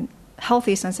confident and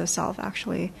healthy sense of self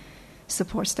actually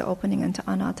supports the opening into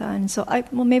anatta. And so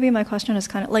maybe my question is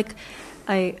kind of like,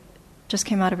 I just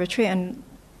came out of retreat, and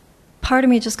part of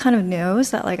me just kind of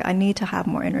knows that I need to have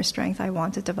more inner strength. I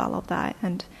want to develop that.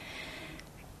 And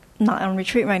not on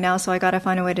retreat right now, so I got to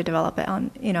find a way to develop it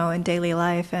on, in daily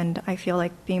life. And I feel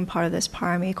like being part of this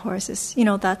Paramis course is,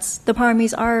 that's the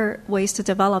Paramis are ways to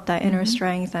develop that inner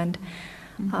strength. And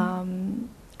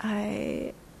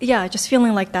just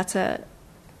feeling like that's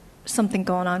something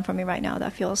going on for me right now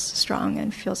that feels strong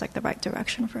and feels like the right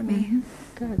direction for me.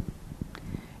 Good.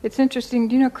 It's interesting.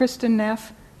 Do you know Kristen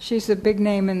Neff? She's a big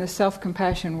name in the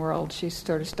self-compassion world. She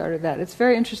sort of started that. It's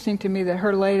very interesting to me that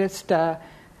her latest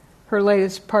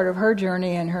part of her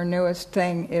journey and her newest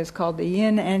thing is called the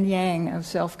yin and yang of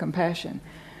self-compassion.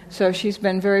 So she's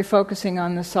been very focusing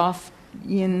on the soft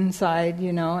yin side,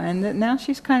 and that now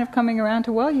she's kind of coming around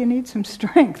to, you need some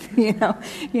strength, you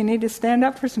need to stand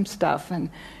up for some stuff. And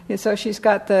so she's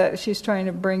trying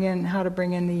to bring in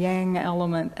the yang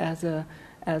element as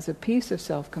a piece of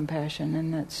self-compassion,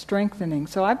 and that's strengthening.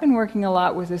 So I've been working a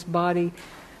lot with this body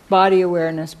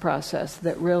awareness process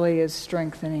that really is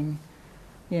strengthening,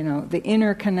 the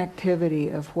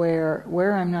interconnectivity of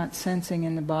where I'm not sensing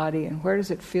in the body, and where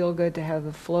does it feel good to have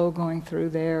the flow going through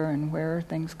there, and where are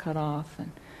things cut off.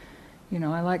 And,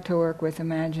 I like to work with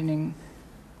imagining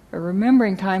or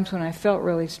remembering times when I felt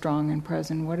really strong and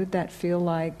present. What did that feel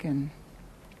like? And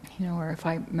or if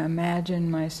I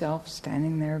imagine myself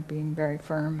standing there being very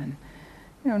firm and,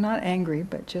 not angry,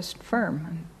 but just firm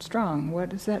and strong, what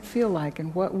does that feel like?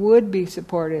 And what would be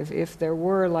supportive if there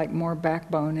were more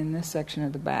backbone in this section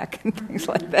of the back and things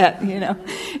like that,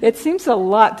 It seems a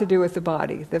lot to do with the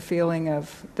body, the feeling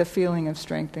of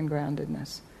strength and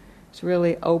groundedness. It's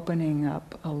really opening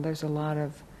up. There's a lot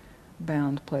of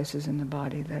bound places in the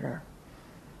body that are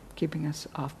keeping us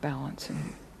off balance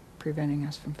and preventing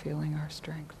us from feeling our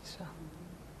strength. So,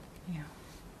 yeah.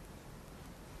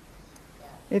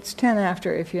 It's 10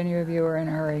 after if any of you are in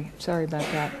a hurry. Sorry about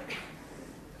that.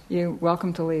 You're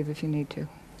welcome to leave if you need to.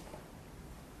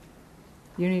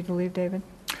 You need to leave, David?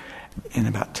 In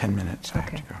about 10 minutes, I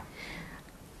have to go.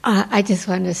 I just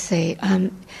want to say,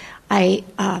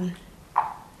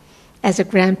 as a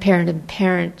grandparent and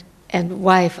parent and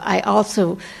wife, I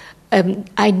also...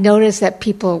 I notice that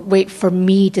people wait for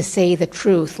me to say the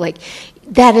truth. Like,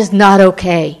 that is not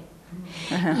okay.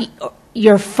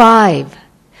 You're 5.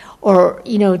 Or,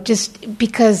 just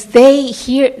because they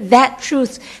hear that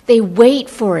truth, they wait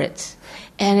for it.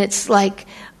 And it's like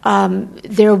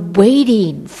they're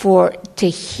waiting to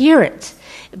hear it.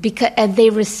 And they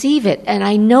receive it. And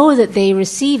I know that they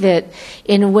receive it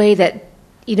in a way that,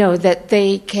 that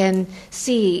they can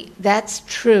see that's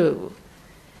true.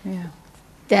 Yeah.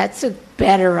 That's a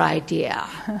better idea.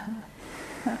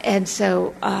 And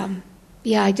so,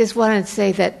 I just wanted to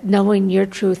say that knowing your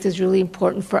truth is really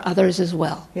important for others as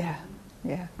well. Yeah.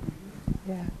 Thank you.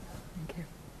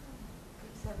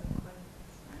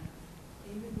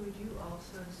 David, would you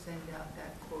also send out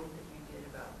that quote that you did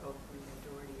about opening the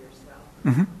door to yourself?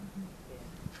 Mm-hmm.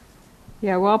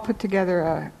 Yeah, well, I'll put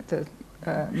together the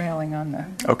mailing on the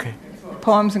okay.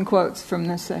 poems and quotes from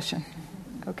this session.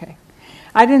 Okay.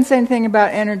 I didn't say anything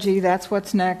about energy. That's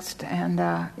what's next, and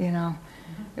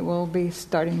we'll be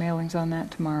starting mailings on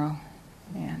that tomorrow.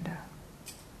 And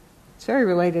it's very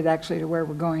related, actually, to where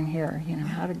we're going here.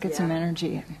 How to get some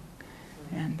energy,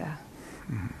 and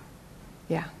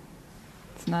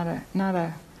it's not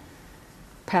a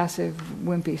passive,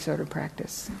 wimpy sort of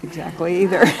practice exactly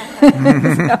either.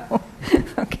 So,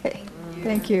 okay,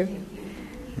 thank you.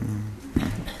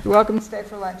 You're welcome to stay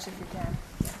for lunch if you can.